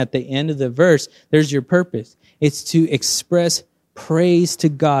again, at the end of the verse, there's your purpose. It's to express praise to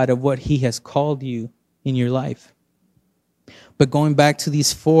God of what he has called you in your life. But going back to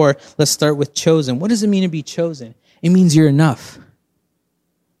these four, let's start with chosen. What does it mean to be chosen? It means you're enough.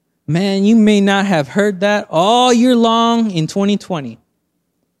 Man, you may not have heard that all year long in 2020.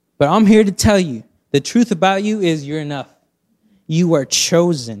 But I'm here to tell you, the truth about you is you're enough. You are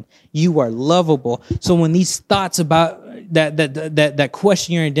chosen. You are lovable. So when these thoughts about that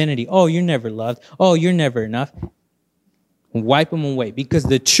question your identity, oh, you're never loved, oh, you're never enough, wipe them away. Because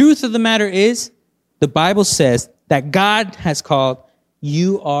the truth of the matter is, the Bible says that God has called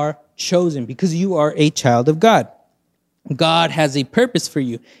you are chosen because you are a child of God. God has a purpose for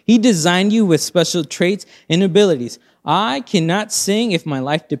you. He designed you with special traits and abilities. I cannot sing if my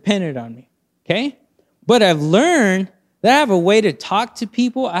life depended on me, okay? But I've learned that I have a way to talk to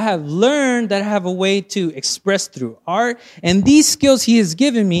people. I have learned that I have a way to express through art. And these skills he has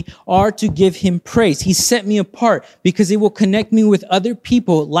given me are to give him praise. He set me apart because it will connect me with other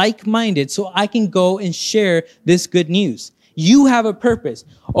people like-minded so I can go and share this good news. You have a purpose.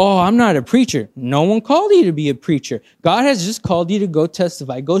 Oh, I'm not a preacher. No one called you to be a preacher. God has just called you to go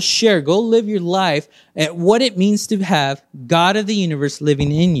testify, go share, go live your life at what it means to have God of the universe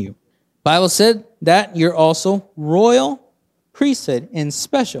living in you. Bible said that you're also royal, priesthood, and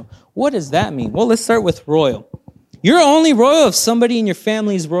special. What does that mean? Well, let's start with royal. You're only royal if somebody in your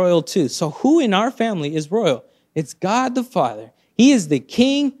family is royal too. So who in our family is royal? It's God the Father. He is the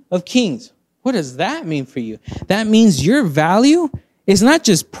King of Kings. What does that mean for you? That means your value is not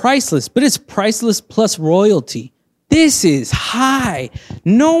just priceless, but it's priceless plus royalty. This is high.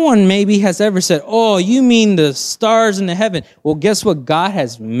 No one maybe has ever said, oh, you mean the stars in the heaven. Well, guess what? God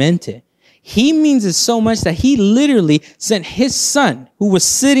has meant it. He means it so much that he literally sent his son, who was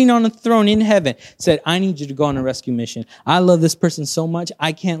sitting on a throne in heaven, said, I need you to go on a rescue mission. I love this person so much,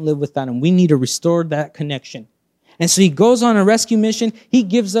 I can't live without him. We need to restore that connection. And so he goes on a rescue mission. He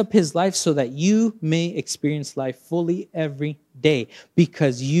gives up his life so that you may experience life fully every day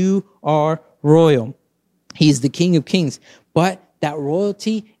because you are royal. He's the King of Kings. But that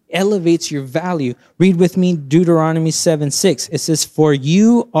royalty elevates your value. Read with me Deuteronomy 7:6. It says, for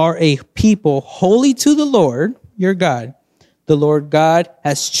you are a people holy to the Lord, your God. The Lord God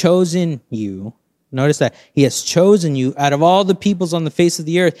has chosen you. Notice that. He has chosen you out of all the peoples on the face of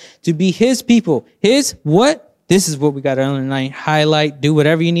the earth to be his people. His what? This is what we got to underline, highlight, do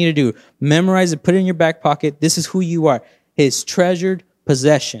whatever you need to do. Memorize it, put it in your back pocket. This is who you are. His treasured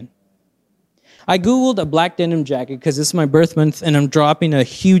possession. I Googled a black denim jacket because it's my birth month and I'm dropping a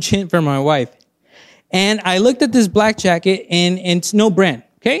huge hint for my wife. And I looked at this black jacket and it's no brand.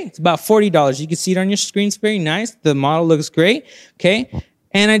 Okay. It's about $40. You can see it on your screen. It's very nice. The model looks great. Okay.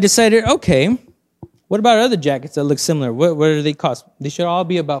 And I decided, okay, what about other jackets that look similar? What do they cost? They should all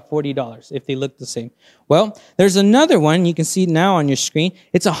be about $40 if they look the same. Well, there's another one. You can see now on your screen.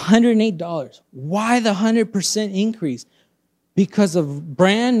 It's $108. Why the 100% increase? Because of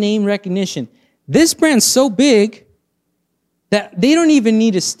brand name recognition. This brand's so big that they don't even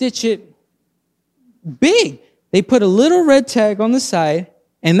need to stitch it big. They put a little red tag on the side,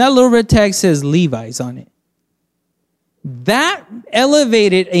 and that little red tag says Levi's on it. That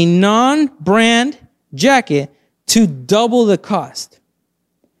elevated a non-brand jacket to double the cost.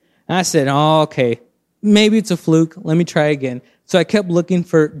 And I said, oh, okay, maybe it's a fluke. Let me try again. So I kept looking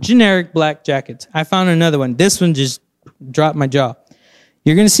for generic black jackets. I found another one. This one just dropped my jaw.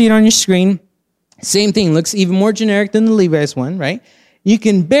 You're going to see it on your screen. Same thing. Looks even more generic than the Levi's one, right? You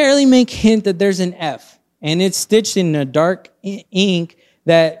can barely make hint that there's an F. And it's stitched in a dark ink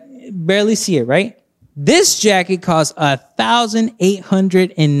that barely see it, right? This jacket costs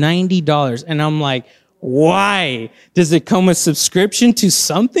 $1,890. And I'm like, why? Does it come with subscription to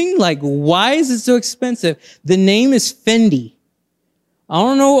something? Like, why is it so expensive? The name is Fendi. I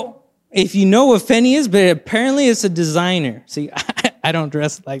don't know if you know what Fendi is, but apparently it's a designer. See, I don't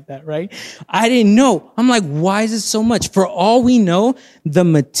dress like that, right? I didn't know. I'm like, why is it so much? For all we know, the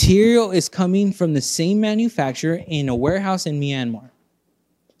material is coming from the same manufacturer in a warehouse in Myanmar.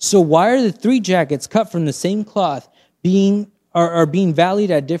 So why are the three jackets cut from the same cloth being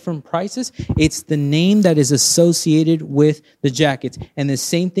valued at different prices? It's the name that is associated with the jackets. And the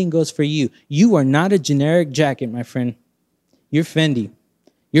same thing goes for you. You are not a generic jacket, my friend. You're Fendi.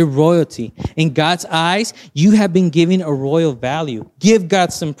 You're royalty. In God's eyes, you have been given a royal value. Give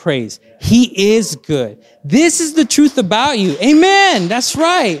God some praise. He is good. This is the truth about you. Amen. That's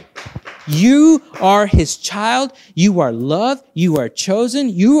right. You are his child. You are loved. You are chosen.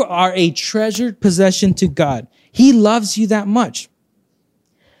 You are a treasured possession to God. He loves you that much.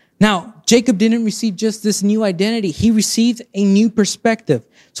 Now, Jacob didn't receive just this new identity. He received a new perspective.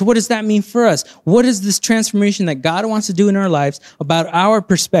 So what does that mean for us? What is this transformation that God wants to do in our lives about our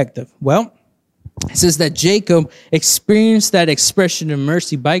perspective? Well, it says that Jacob experienced that expression of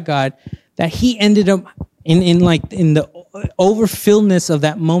mercy by God, that he ended up in the overfillness of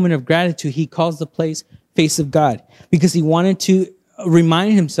that moment of gratitude. He calls the place face of God because he wanted to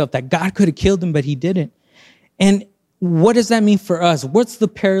remind himself that God could have killed him, but he didn't. And what does that mean for us? What's the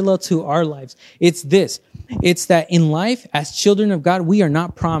parallel to our lives? It's this. It's that in life, as children of God, we are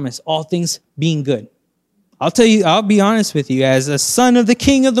not promised all things being good. I'll be honest with you. As a son of the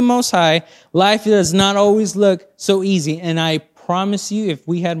King of the Most High, life does not always look so easy. And I promise you, if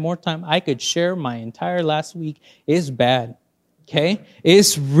we had more time, I could share my entire last week. It's bad. Okay?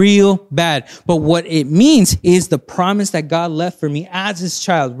 It's real bad. But what it means is the promise that God left for me as his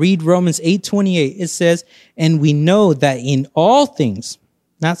child. Read Romans 8:28. It says, and we know that in all things,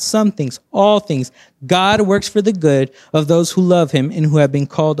 not some things, all things, God works for the good of those who love him and who have been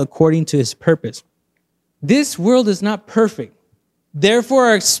called according to his purpose. This world is not perfect. Therefore,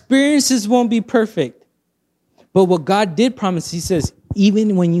 our experiences won't be perfect. But what God did promise, he says,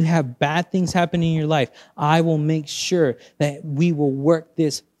 even when you have bad things happen in your life, I will make sure that we will work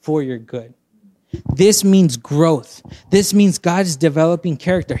this for your good. This means growth. This means God is developing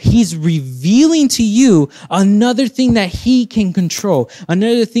character. He's revealing to you another thing that he can control,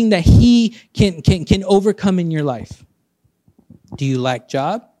 another thing that he can overcome in your life. Do you lack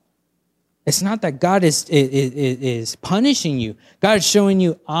job? It's not that God is punishing you. God is showing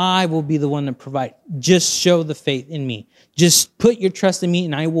you, I will be the one to provide. Just show the faith in me. Just put your trust in me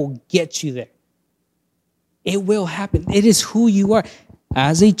and I will get you there. It will happen. It is who you are.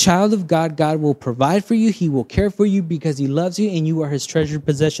 As a child of God, God will provide for you. He will care for you because he loves you and you are his treasured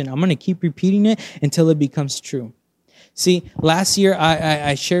possession. I'm going to keep repeating it until it becomes true. See, last year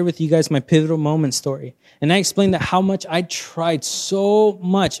I shared with you guys my pivotal moment story. And I explained that how much I tried so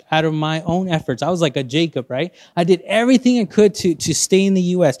much out of my own efforts. I was like a Jacob, right? I did everything I could to stay in the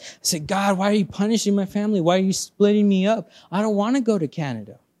U.S. I said, God, why are you punishing my family? Why are you splitting me up? I don't want to go to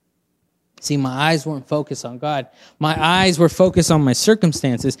Canada. See, my eyes weren't focused on God. My eyes were focused on my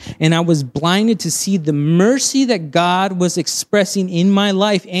circumstances. And I was blinded to see the mercy that God was expressing in my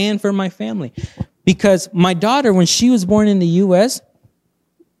life and for my family. Because my daughter, when she was born in the U.S.,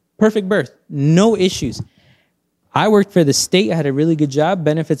 perfect birth, no issues. I worked for the state. I had a really good job.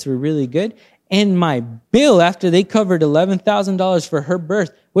 Benefits were really good. And my bill, after they covered $11,000 for her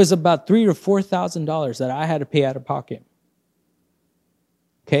birth, was about $3,000 or $4,000 that I had to pay out of pocket.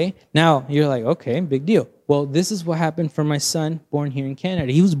 Okay? Now, you're like, okay, big deal. Well, this is what happened for my son born here in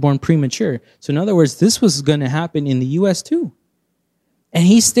Canada. He was born premature. So in other words, this was going to happen in the U.S. too. And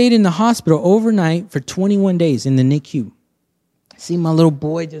he stayed in the hospital overnight for 21 days in the NICU. See my little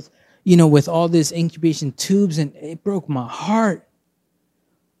boy just, with all this incubation tubes, and it broke my heart.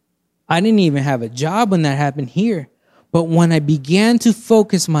 I didn't even have a job when that happened here. But when I began to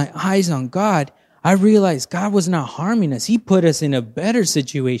focus my eyes on God, I realized God was not harming us. He put us in a better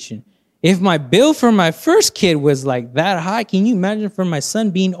situation. If my bill for my first kid was like that high, can you imagine for my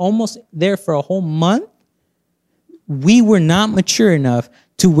son being almost there for a whole month? We were not mature enough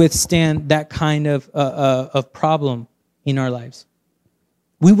to withstand that kind of problem in our lives.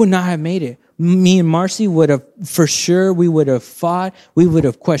 We would not have made it. Me and Marcy would have, for sure, we would have fought. We would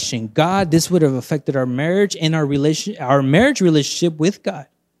have questioned God. This would have affected our marriage and our marriage relationship with God.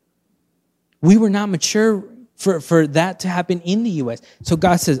 We were not mature for that to happen in the U.S. So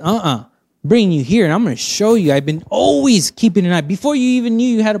God says, bring you here, and I'm going to show you. I've been always keeping an eye. Before you even knew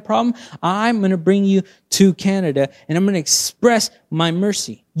you had a problem, I'm going to bring you to Canada, and I'm going to express my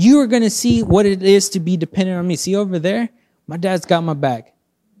mercy. You are going to see what it is to be dependent on me. See over there? My dad's got my back.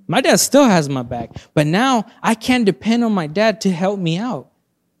 My dad still has my back. But now I can't depend on my dad to help me out.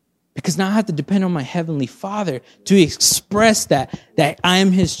 Because now I have to depend on my Heavenly Father to express that I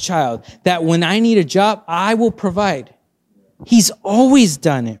am his child. That when I need a job, I will provide. He's always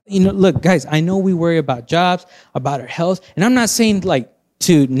done it. Look, guys, I know we worry about jobs, about our health, and I'm not saying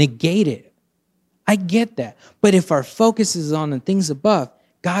to negate it. I get that. But if our focus is on the things above,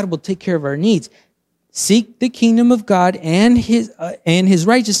 God will take care of our needs. Seek the kingdom of God and his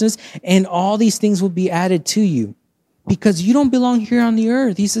righteousness, and all these things will be added to you. because you don't belong here on the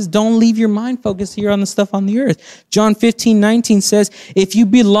earth. He says, don't leave your mind focused here on the stuff on the earth. John 15:19 says, if you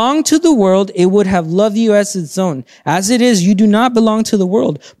belong to the world, it would have loved you as its own. As it is, you do not belong to the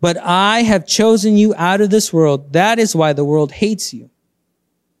world, but I have chosen you out of this world. That is why the world hates you.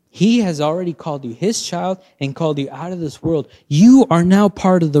 He has already called you his child and called you out of this world. You are now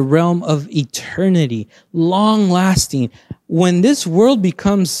part of the realm of eternity, long lasting. When this world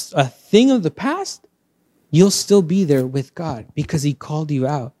becomes a thing of the past, you'll still be there with God because he called you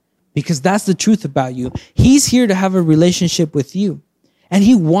out. Because that's the truth about you. He's here to have a relationship with you. And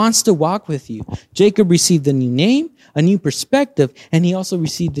he wants to walk with you. Jacob received a new name, a new perspective, and he also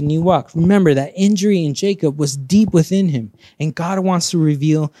received a new walk. Remember, that injury in Jacob was deep within him. And God wants to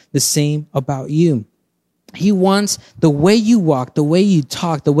reveal the same about you. He wants the way you walk, the way you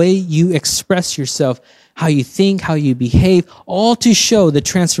talk, the way you express yourself, how you think, how you behave, all to show the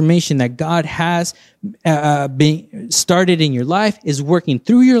transformation that God has been started in your life, is working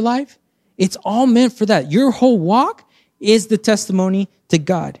through your life. It's all meant for that. Your whole walk is the testimony to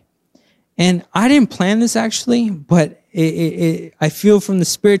God. And I didn't plan this actually, but I feel from the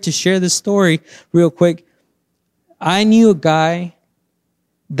Spirit to share this story real quick. I knew a guy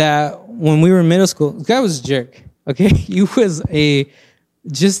that when we were in middle school, the guy was a jerk. Okay, he was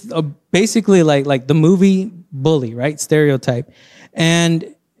basically like the movie bully, right? Stereotype.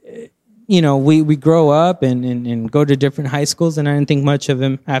 And, you know, we grow up and go to different high schools, and I didn't think much of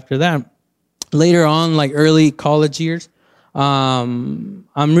him after that. Later on, like early college years, I'm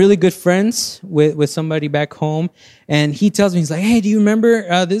really good friends with somebody back home, and he tells me, he's like, hey, do you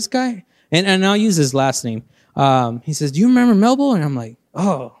remember this guy? And I'll use his last name. He says, do you remember Melville? And I'm like,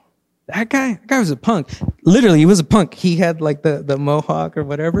 oh, that guy was a punk. Literally, he was a punk. He had like the mohawk or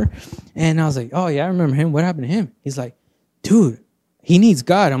whatever. And I was like, oh yeah, I remember him. What happened to him? He's like, dude, he needs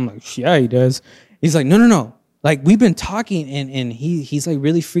God. I'm like, yeah, he does. He's like, no. Like, we've been talking, and he's like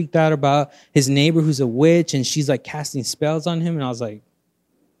really freaked out about his neighbor who's a witch, and she's like casting spells on him. And I was like,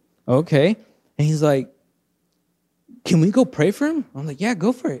 okay. And he's like, can we go pray for him? I'm like, yeah,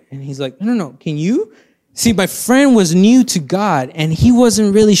 go for it. And he's like, no, can you? See, my friend was new to God, and he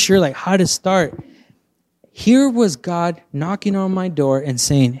wasn't really sure like how to start. Here was God knocking on my door and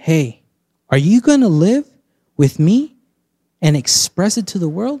saying, hey, are you going to live with me and express it to the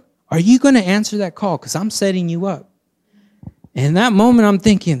world? Are you going to answer that call? Because I'm setting you up. And in that moment, I'm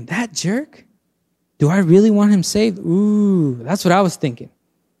thinking, that jerk? Do I really want him saved? Ooh, that's what I was thinking.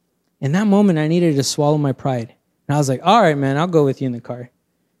 In that moment, I needed to swallow my pride. And I was like, all right, man, I'll go with you in the car.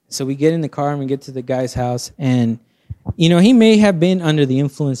 So we get in the car and we get to the guy's house. And, you know, he may have been under the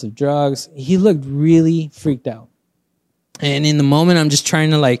influence of drugs. He looked really freaked out. And in the moment, I'm just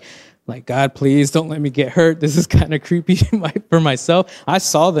trying to like, God, please don't let me get hurt. This is kind of creepy for myself. I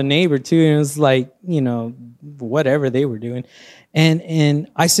saw the neighbor too, and it was like, you know, whatever they were doing. And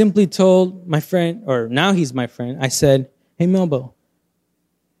I simply told my friend, or now he's my friend, I said, hey, Melbo,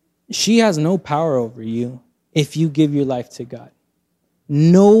 she has no power over you if you give your life to God.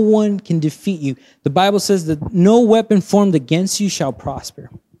 No one can defeat you. The Bible says that no weapon formed against you shall prosper.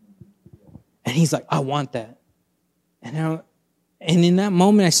 And he's like, I want that. And in that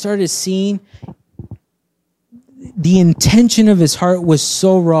moment, I started seeing the intention of his heart was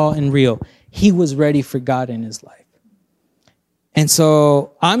so raw and real. He was ready for God in his life. And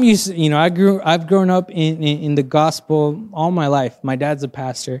so I'm used to, you know, I've grown up in the gospel all my life. My dad's a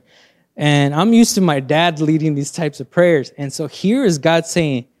pastor. And I'm used to my dad leading these types of prayers. And so here is God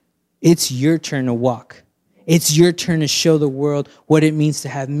saying, it's your turn to walk. It's your turn to show the world what it means to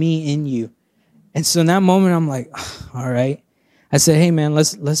have me in you. And so in that moment, I'm like, all right. I said, hey, man,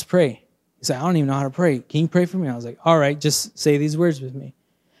 let's pray. He said, I don't even know how to pray. Can you pray for me? I was like, all right, just say these words with me.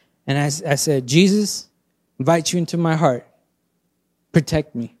 And I said, Jesus, invite you into my heart.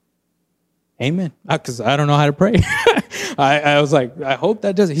 Protect me. Amen. Because I don't know how to pray. I was like, I hope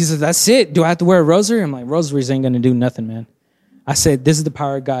that does it. He says, that's it. Do I have to wear a rosary? I'm like, rosaries ain't going to do nothing, man. I said, this is the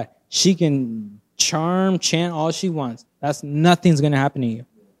power of God. She can charm, chant all she wants. Nothing's going to happen to you.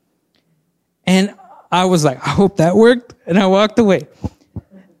 And I was like, I hope that worked. And I walked away.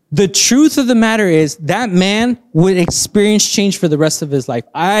 The truth of the matter is that man would experience change for the rest of his life.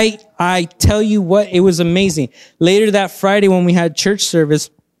 I tell you what, it was amazing. Later that Friday when we had church service,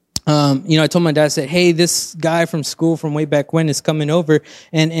 I told my dad, I said, hey, this guy from school from way back when is coming over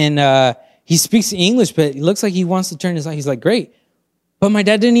and he speaks English, but it looks like he wants to turn his life. He's like, great. But my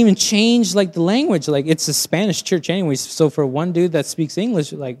dad didn't even change like the language. Like it's a Spanish church anyways. So for one dude that speaks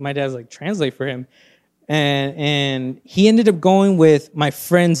English, like my dad's like translate for him. And he ended up going with my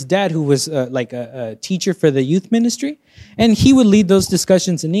friend's dad, who was like a teacher for the youth ministry. And he would lead those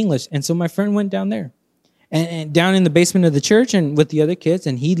discussions in English. And so my friend went down there. and down in the basement of the church and with the other kids,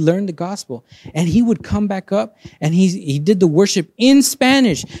 and he learned the gospel. And he would come back up and he did the worship in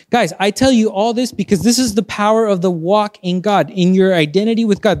Spanish. Guys, I tell you all this because this is the power of the walk in God, in your identity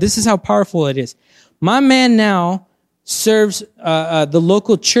with God. This is how powerful it is. My man now serves the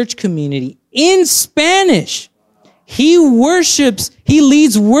local church community in Spanish. He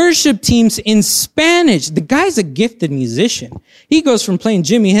leads worship teams in Spanish. The guy's a gifted musician. He goes from playing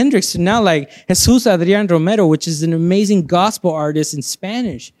Jimi Hendrix to now like Jesus Adrian Romero, which is an amazing gospel artist in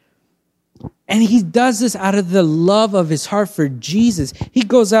Spanish. And he does this out of the love of his heart for Jesus. He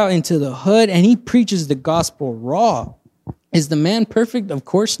goes out into the hood and he preaches the gospel raw. Is the man perfect? Of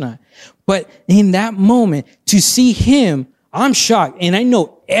course not. But in that moment, to see him, I'm shocked. And I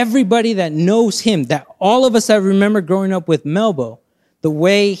know everybody that knows him, that all of us that remember growing up with Melbo, the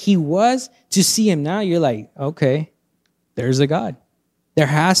way he was, to see him now, you're like, okay, there's a God. There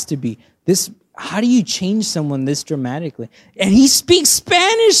has to be. How do you change someone this dramatically? And he speaks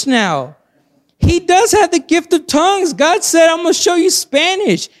Spanish now. He does have the gift of tongues. God said, I'm going to show you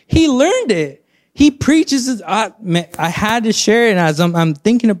Spanish. He learned it. He preaches it. I had to share it as I'm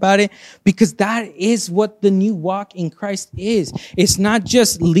thinking about it because that is what the new walk in Christ is. It's not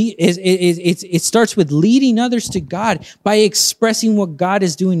just it starts with leading others to God by expressing what God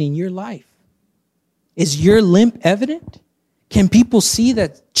is doing in your life. Is your limp evident? Can people see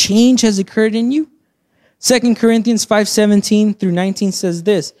that change has occurred in you? 2 Corinthians 5:17 through 19 says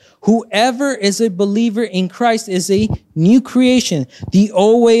this, whoever is a believer in Christ is a new creation. The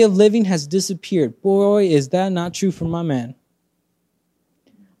old way of living has disappeared. Boy, is that not true for my man.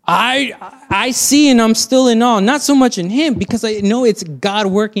 I see and I'm still in awe, not so much in him because I know it's God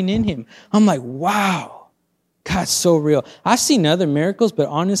working in him. I'm like, wow, God's so real. I've seen other miracles, but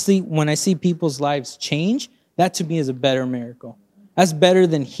honestly, when I see people's lives change, that to me is a better miracle. That's better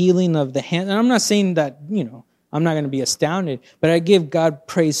than healing of the hand. And I'm not saying that, I'm not going to be astounded, but I give God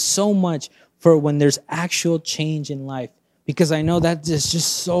praise so much for when there's actual change in life because I know that is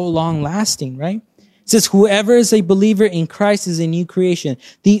just so long lasting, right? It says, whoever is a believer in Christ is a new creation.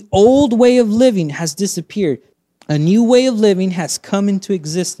 The old way of living has disappeared. A new way of living has come into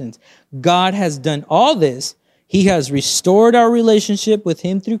existence. God has done all this. He has restored our relationship with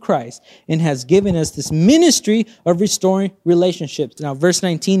him through Christ and has given us this ministry of restoring relationships. Now, verse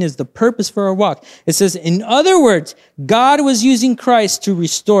 19 is the purpose for our walk. It says, in other words, God was using Christ to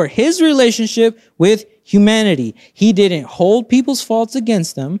restore his relationship with humanity. He didn't hold people's faults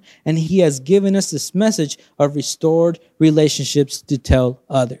against them, and he has given us this message of restored relationships to tell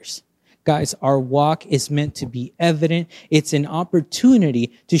others. Guys, our walk is meant to be evident. It's an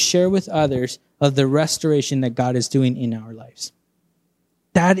opportunity to share with others of the restoration that God is doing in our lives.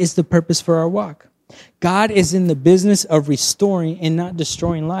 That is the purpose for our walk. God is in the business of restoring and not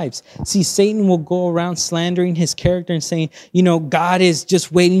destroying lives. See, Satan will go around slandering his character and saying, God is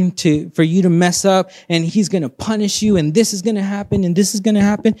just waiting for you to mess up and he's going to punish you and this is going to happen and this is going to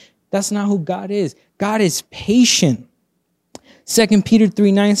happen. That's not who God is. God is patient. 2 Peter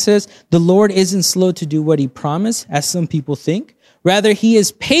 3:9 says, the Lord isn't slow to do what he promised, as some people think. Rather, he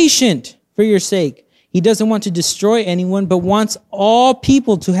is patient for your sake. He doesn't want to destroy anyone, but wants all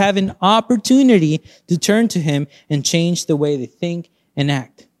people to have an opportunity to turn to him and change the way they think and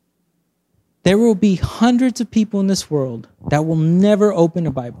act. There will be hundreds of people in this world that will never open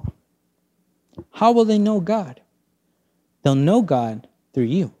a Bible. How will they know God? They'll know God through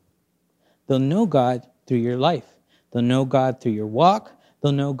you. They'll know God through your life. They'll know God through your walk.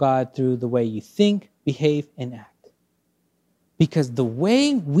 They'll know God through the way you think, behave, and act. Because the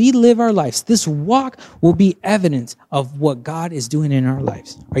way we live our lives, this walk will be evidence of what God is doing in our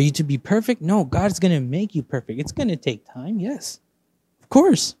lives. Are you to be perfect? No, God is going to make you perfect. It's going to take time, yes, of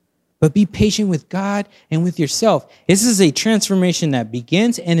course. But be patient with God and with yourself. This is a transformation that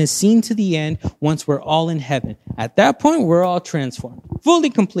begins and is seen to the end once we're all in heaven. At that point, we're all transformed, fully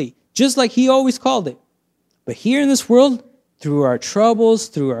complete, just like he always called it. But here in this world, through our troubles,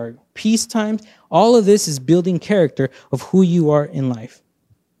 through our peace times, all of this is building character of who you are in life.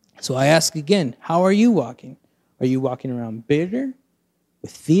 So I ask again, how are you walking? Are you walking around bitter,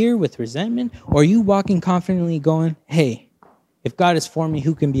 with fear, with resentment? Or are you walking confidently going, hey, if God is for me,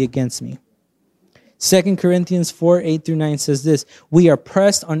 who can be against me? 2 Corinthians 4:8-9 says this, we are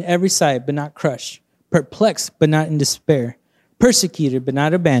pressed on every side, but not crushed, perplexed, but not in despair, persecuted, but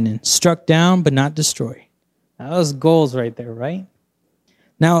not abandoned, struck down, but not destroyed. Now, those goals right there, right?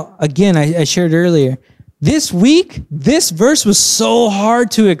 Now, again, I shared earlier, this week, this verse was so hard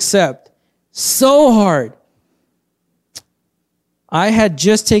to accept. So hard. I had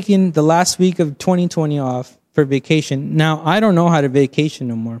just taken the last week of 2020 off for vacation. Now, I don't know how to vacation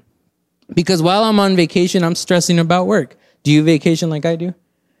no more. Because while I'm on vacation, I'm stressing about work. Do you vacation like I do?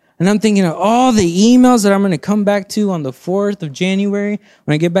 And I'm thinking of all the emails that I'm going to come back to on the 4th of January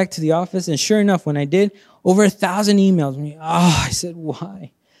when I get back to the office. And sure enough, when I did, over 1,000 emails. I said,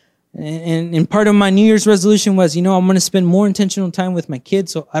 why? And part of my New Year's resolution was, I'm going to spend more intentional time with my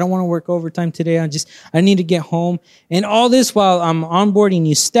kids. So I don't want to work overtime today. I need to get home. And all this while I'm onboarding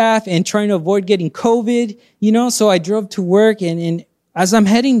new staff and trying to avoid getting COVID, so I drove to work and as I'm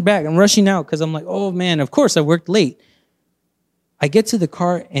heading back, I'm rushing out because I'm like, oh man, of course I worked late. I get to the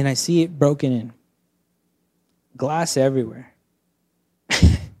car and I see it broken in. Glass everywhere.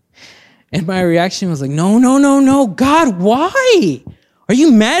 And my reaction was like, no, God, why? Are you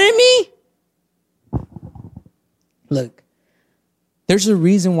mad at me? Look, there's a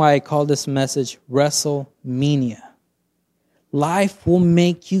reason why I call this message WrestleMania. Life will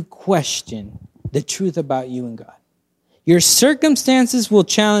make you question the truth about you and God. Your circumstances will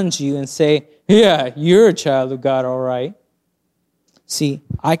challenge you and say, yeah, you're a child of God, all right. See,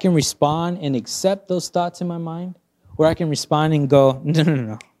 I can respond and accept those thoughts in my mind, or I can respond and go,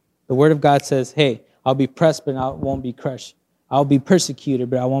 no. The Word of God says, hey, I'll be pressed, but I won't be crushed. I'll be persecuted,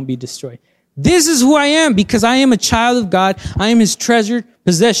 but I won't be destroyed. This is who I am because I am a child of God. I am His treasured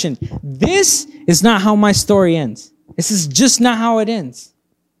possession. This is not how my story ends. This is just not how it ends.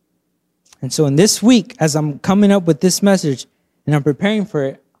 And so in this week, as I'm coming up with this message and I'm preparing for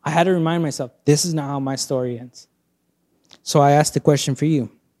it, I had to remind myself, this is not how my story ends. So I asked the question for you.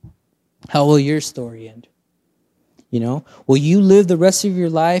 How will your story end? Will you live the rest of your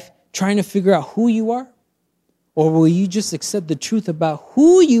life trying to figure out who you are? Or will you just accept the truth about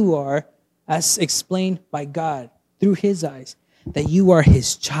who you are as explained by God through His eyes? That you are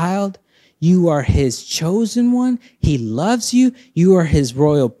His child. You are His chosen one. He loves you. You are His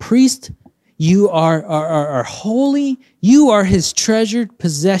royal priest. You are holy. You are His treasured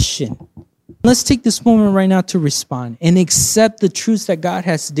possession. Let's take this moment right now to respond and accept the truths that God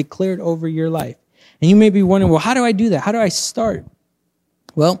has declared over your life. And you may be wondering, well, how do I do that? How do I start?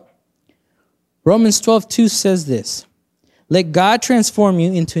 Well, Romans 12:2 says this, let God transform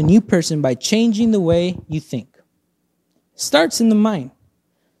you into a new person by changing the way you think. Starts in the mind.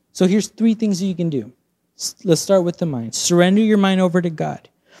 So here's 3 things you can do. Let's start with the mind. Surrender your mind over to God.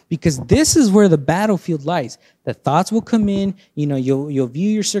 Because this is where the battlefield lies. The thoughts will come in, you'll view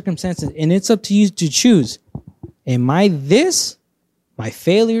your circumstances, and it's up to you to choose. Am I this? My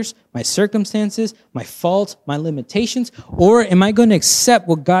failures, my circumstances, my faults, my limitations, or am I going to accept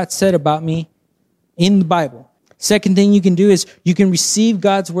what God said about me in the Bible? Second thing you can do is you can receive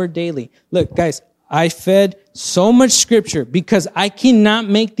God's word daily. Look, guys, I fed so much scripture because I cannot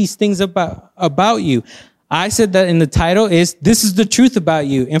make these things about you. I said that in the title is, this is the truth about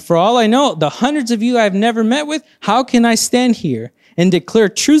you. And for all I know, the hundreds of you I've never met with, how can I stand here and declare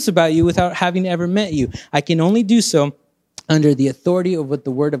truths about you without having ever met you? I can only do so under the authority of what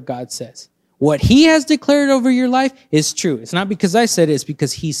the Word of God says. What He has declared over your life is true. It's not because I said it, it's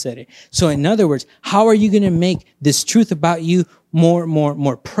because He said it. So in other words, how are you going to make this truth about you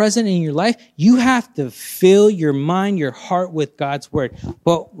more present in your life? You have to fill your mind, your heart with God's Word.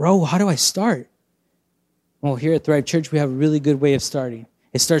 But, how do I start? Well, here at Thrive Church, we have a really good way of starting.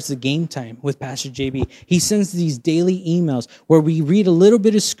 It starts the game time with Pastor JB. He sends these daily emails where we read a little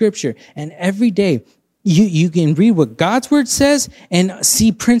bit of scripture, and every day you can read what God's word says and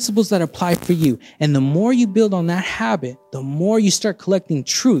see principles that apply for you. And the more you build on that habit, the more you start collecting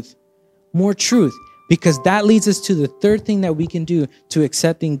truth, more truth, because that leads us to the third thing that we can do to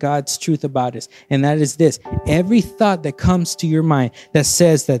accepting God's truth about us. And that is this: every thought that comes to your mind that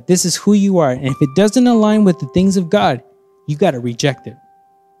says that this is who you are, and if it doesn't align with the things of God, you got to reject it.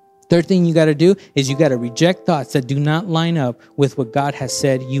 Third thing you got to do is you got to reject thoughts that do not line up with what God has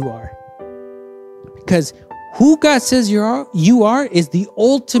said you are. Because who God says you are is the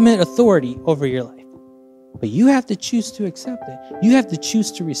ultimate authority over your life. But you have to choose to accept it. You have to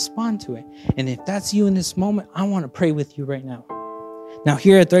choose to respond to it. And if that's you in this moment, I want to pray with you right now. Now,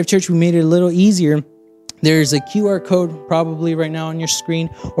 here at Thrive Church, we made it a little easier. There's a QR code probably right now on your screen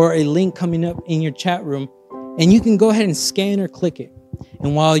or a link coming up in your chat room. And you can go ahead and scan or click it.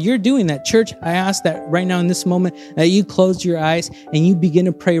 And while you're doing that, church, I ask that right now in this moment that you close your eyes and you begin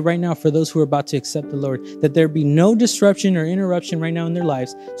to pray right now for those who are about to accept the Lord, that there be no disruption or interruption right now in their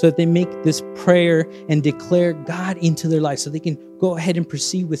lives so that they make this prayer and declare God into their lives so they can go ahead and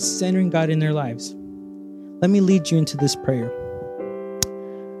proceed with centering God in their lives. Let me lead you into this prayer.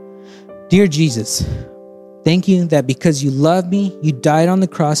 Dear Jesus, thank you that because you love me, you died on the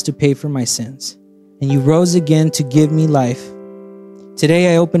cross to pay for my sins, and you rose again to give me life.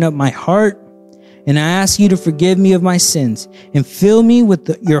 Today, I open up my heart And I ask you to forgive me of my sins and fill me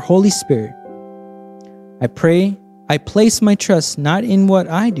with your Holy Spirit. I place my trust not in what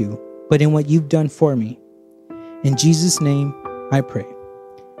I do, but in what you've done for me. In Jesus' name, I pray.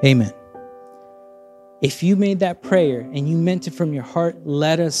 Amen. If you made that prayer and you meant it from your heart,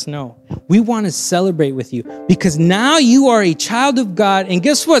 let us know. We want to celebrate with you because now you are a child of God. And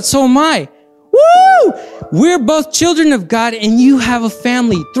guess what? So am I. Woo! We're both children of God and you have a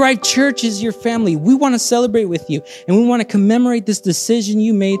family. Thrive Church is your family. We want to celebrate with you and we want to commemorate this decision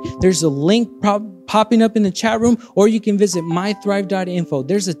you made. There's a link popping up in the chat room, or you can visit mythrive.info.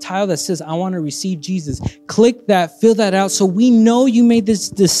 There's a tile that says, I want to receive Jesus. Click that, fill that out so we know you made this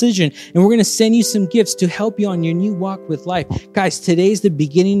decision, and we're going to send you some gifts to help you on your new walk with life. Guys, today's the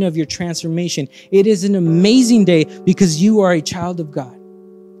beginning of your transformation. It is an amazing day because you are a child of God.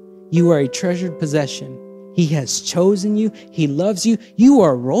 You are a treasured possession. He has chosen you. He loves you. You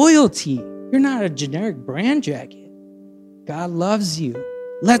are royalty. You're not a generic brand jacket. God loves you.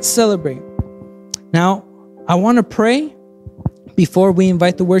 Let's celebrate. Now, I want to pray before we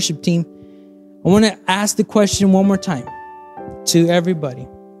invite the worship team. I want to ask the question one more time to everybody.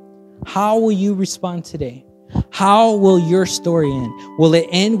 How will you respond today? How will your story end? Will it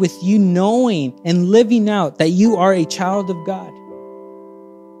end with you knowing and living out that you are a child of God?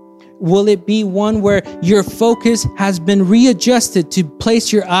 Will it be one where your focus has been readjusted to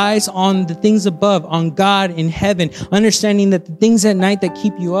place your eyes on the things above, on God in heaven, understanding that the things at night that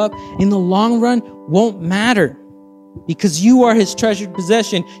keep you up in the long run won't matter because you are his treasured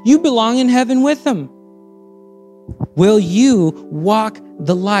possession. You belong in heaven with him. Will you walk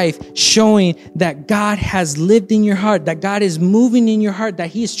the life showing that God has lived in your heart, that God is moving in your heart,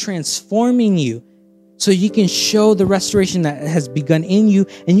 that he is transforming you? So you can show the restoration that has begun in you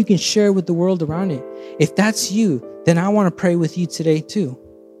and you can share with the world around it. If that's you, then I want to pray with you today too.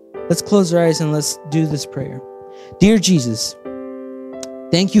 Let's close our eyes and let's do this prayer. Dear Jesus,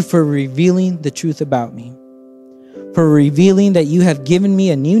 thank you for revealing the truth about me, for revealing that you have given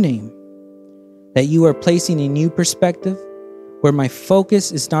me a new name, that you are placing a new perspective where my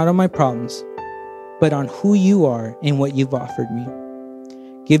focus is not on my problems, but on who you are and what you've offered me.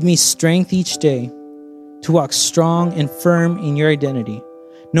 Give me strength each day to walk strong and firm in your identity,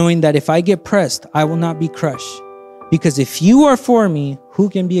 knowing that if I get pressed, I will not be crushed. Because if you are for me, who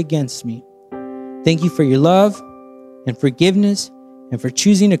can be against me? Thank you for your love and forgiveness and for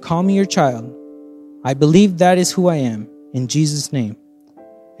choosing to call me your child. I believe that is who I am. In Jesus' name,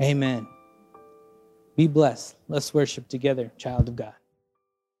 amen. Be blessed. Let's worship together, child of God.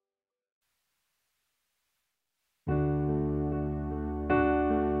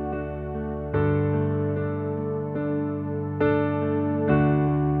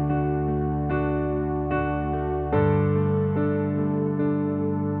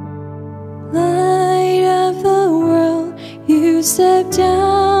 You step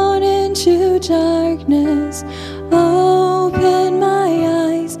down into darkness, open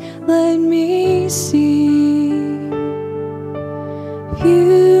my eyes, let me see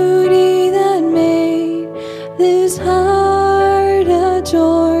beauty that made this heart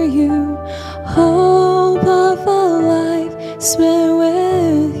adore you, hope of a life spent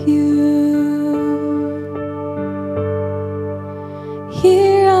with you.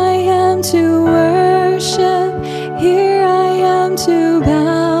 Here I am to worship, here I am to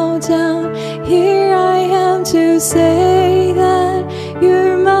bow down, here I am to say that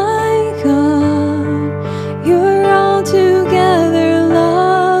you're my God. You're altogether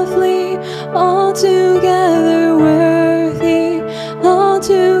lovely, altogether worthy,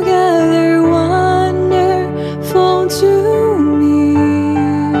 altogether wonderful to me.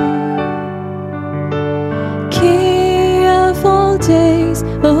 King of all days,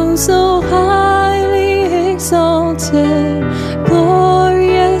 oh so highly exalted,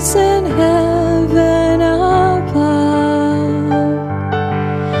 glorious in heaven above.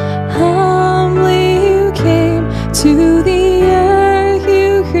 Humbly you came to the earth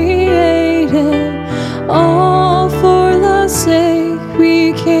you created, all for love's sake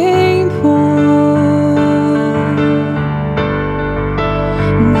became poor.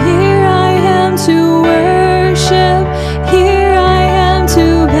 And here I am to worship, here I am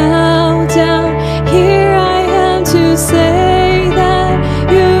to bow down, here I am to say that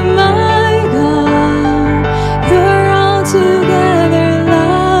you're my God. You're altogether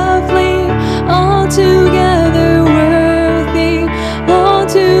lovely, altogether worthy,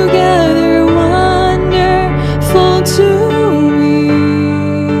 altogether wonderful to me.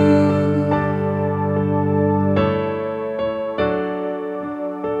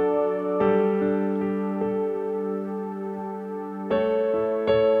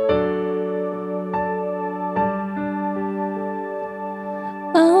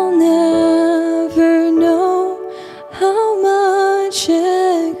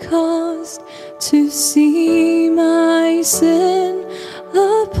 sin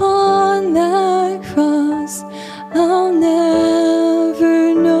upon that cross, I'll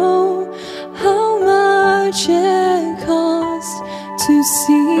never know how much it cost to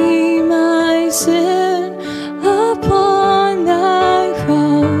see my sin upon that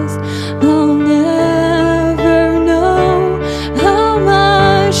cross. I'll never know how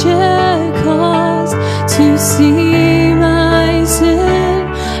much it cost to see my sin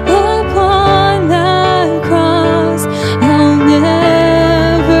upon that cross. I'll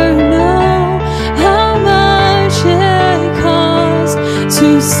never know how much it cost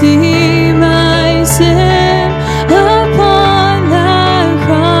to see my sin upon that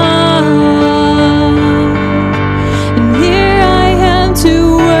cross. And here I am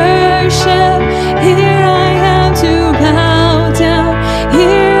to worship, here I am to bow down,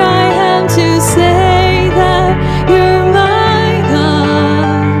 here I am to say that you're my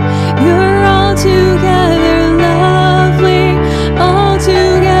God. You're altogether lovely,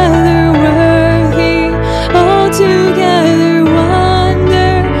 altogether worthy, altogether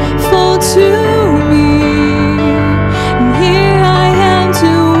wonderful to me. And here I am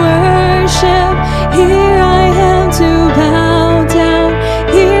to worship, here I am to bow down,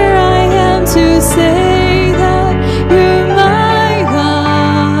 here I am to say that you're my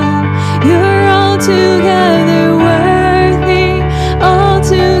God. You're altogether worthy,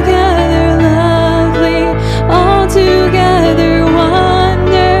 altogether lovely, altogether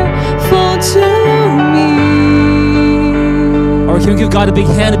wonderful to me. Or can we give God a big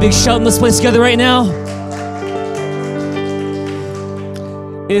hand, a big shout in this place together right now?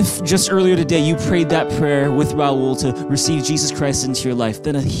 If just earlier today you prayed that prayer with Raul to receive Jesus Christ into your life,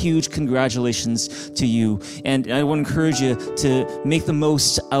 then a huge congratulations to you. And I want to encourage you to make the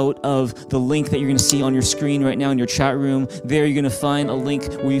most out of the link that you're going to see on your screen right now in your chat room. There you're going to find a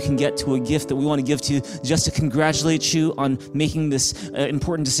link where you can get to a gift that we want to give to you just to congratulate you on making this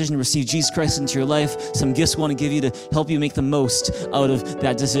important decision to receive Jesus Christ into your life. Some gifts we want to give you to help you make the most out of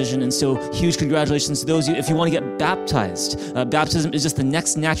that decision. And so huge congratulations to those of you. If you want to get baptized, baptism is just the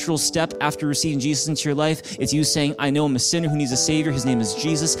next natural step after receiving Jesus into your life. It's you saying, I know I'm a sinner who needs a Savior. His name is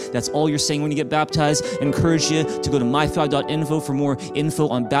Jesus. That's all you're saying when you get baptized. I encourage you to go to mythrive.info for more info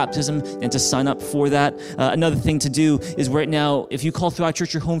on baptism and to sign up for that. Another thing to do is right now, if you call Thrive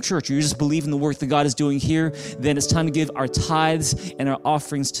Church your home church, or you just believe in the work that God is doing here, then it's time to give our tithes and our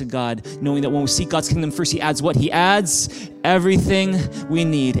offerings to God, knowing that when we seek God's kingdom first, He adds what? He adds everything we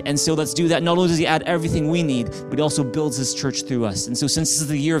need. And so let's do that. Not only does He add everything we need, but He also builds His church through us. And so since this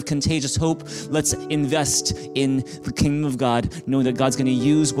is the year of contagious hope, let's invest in the kingdom of God, knowing that God's going to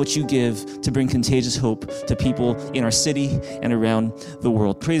use what you give to bring contagious hope to people in our city and around the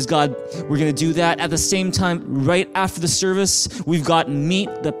world. Praise God. We're going to do that. At the same time, right after the service, we've got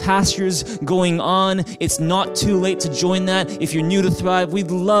Meet the Pastors going on. It's not too late to join that. If you're new to Thrive,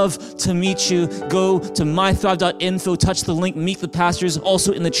 we'd love to meet you. Go to mythrive.info, touch the link, Meet the Pastors.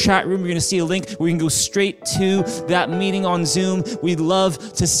 Also in the chat room, you're going to see a link where you can go straight to that meeting on Zoom. We'd love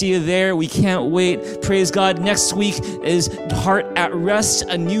to see you there. We can't wait. Praise God. Next week is Heart at Rest,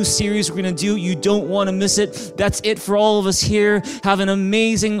 a new series we're going to do. You don't want to miss it. That's it for all of us here. Have an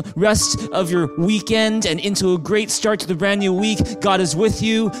amazing rest of your weekend and into a great start to the brand new week. God is with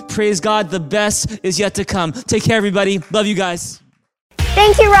you. Praise God. The best is yet to come. Take care, everybody. Love you guys.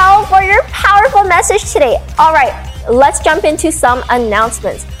 Thank you, Raul, for your powerful message today. All right, let's jump into some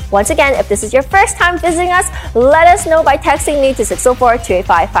announcements. Once again, if this is your first time visiting us, let us know by texting me to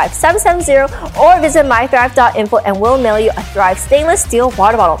 604-285-5770 or visit mythrive.info and we'll mail you a Thrive stainless steel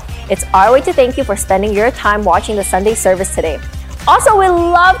water bottle. It's our way to thank you for spending your time watching the Sunday service today. Also, we'd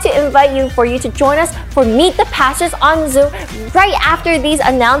love to invite you to join us for Meet the Pastors on Zoom right after these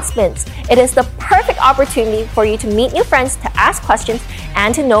announcements. It is the perfect opportunity for you to meet new friends, to ask questions,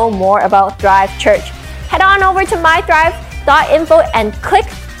 and to know more about Thrive Church. Head on over to mythrive.info and click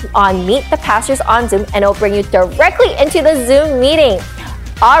on Meet the Pastors on Zoom, and it'll bring you directly into the Zoom meeting.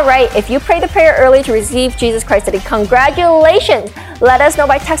 All right, if you prayed the prayer early to receive Jesus Christ today, congratulations! Let us know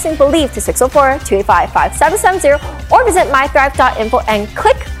by texting BELIEVE to 604-285-5770 or visit mythrive.info and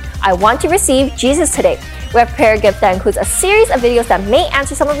click I want to receive Jesus today. We have a prayer gift that includes a series of videos that may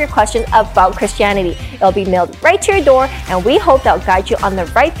answer some of your questions about Christianity. It'll be mailed right to your door, and we hope that will guide you on the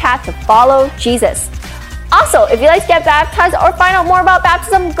right path to follow Jesus. Also, if you'd like to get baptized or find out more about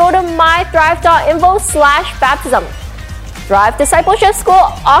baptism, go to mythrive.info/baptism. Thrive Discipleship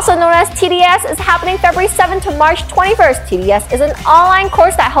School, also known as TDS, is happening February 7th to March 21st. TDS is an online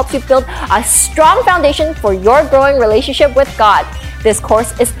course that helps you build a strong foundation for your growing relationship with God. This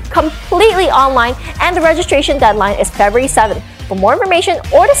course is completely online and the registration deadline is February 7th. For more information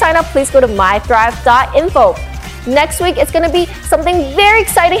or to sign up, please go to mythrive.info. Next week, it's going to be something very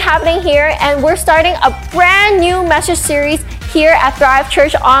exciting happening here, and we're starting a brand new message series here at Thrive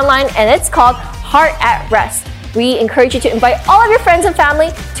Church Online, and it's called Heart at Rest. We encourage you to invite all of your friends and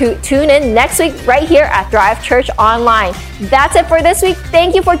family to tune in next week right here at Thrive Church Online. That's it for this week.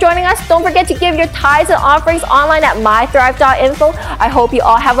 Thank you for joining us. Don't forget to give your tithes and offerings online at mythrive.info. I hope you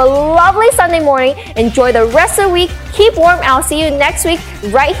all have a lovely Sunday morning. Enjoy the rest of the week. Keep warm. I'll see you next week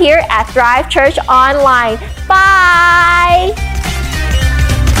right here at Thrive Church Online. Bye!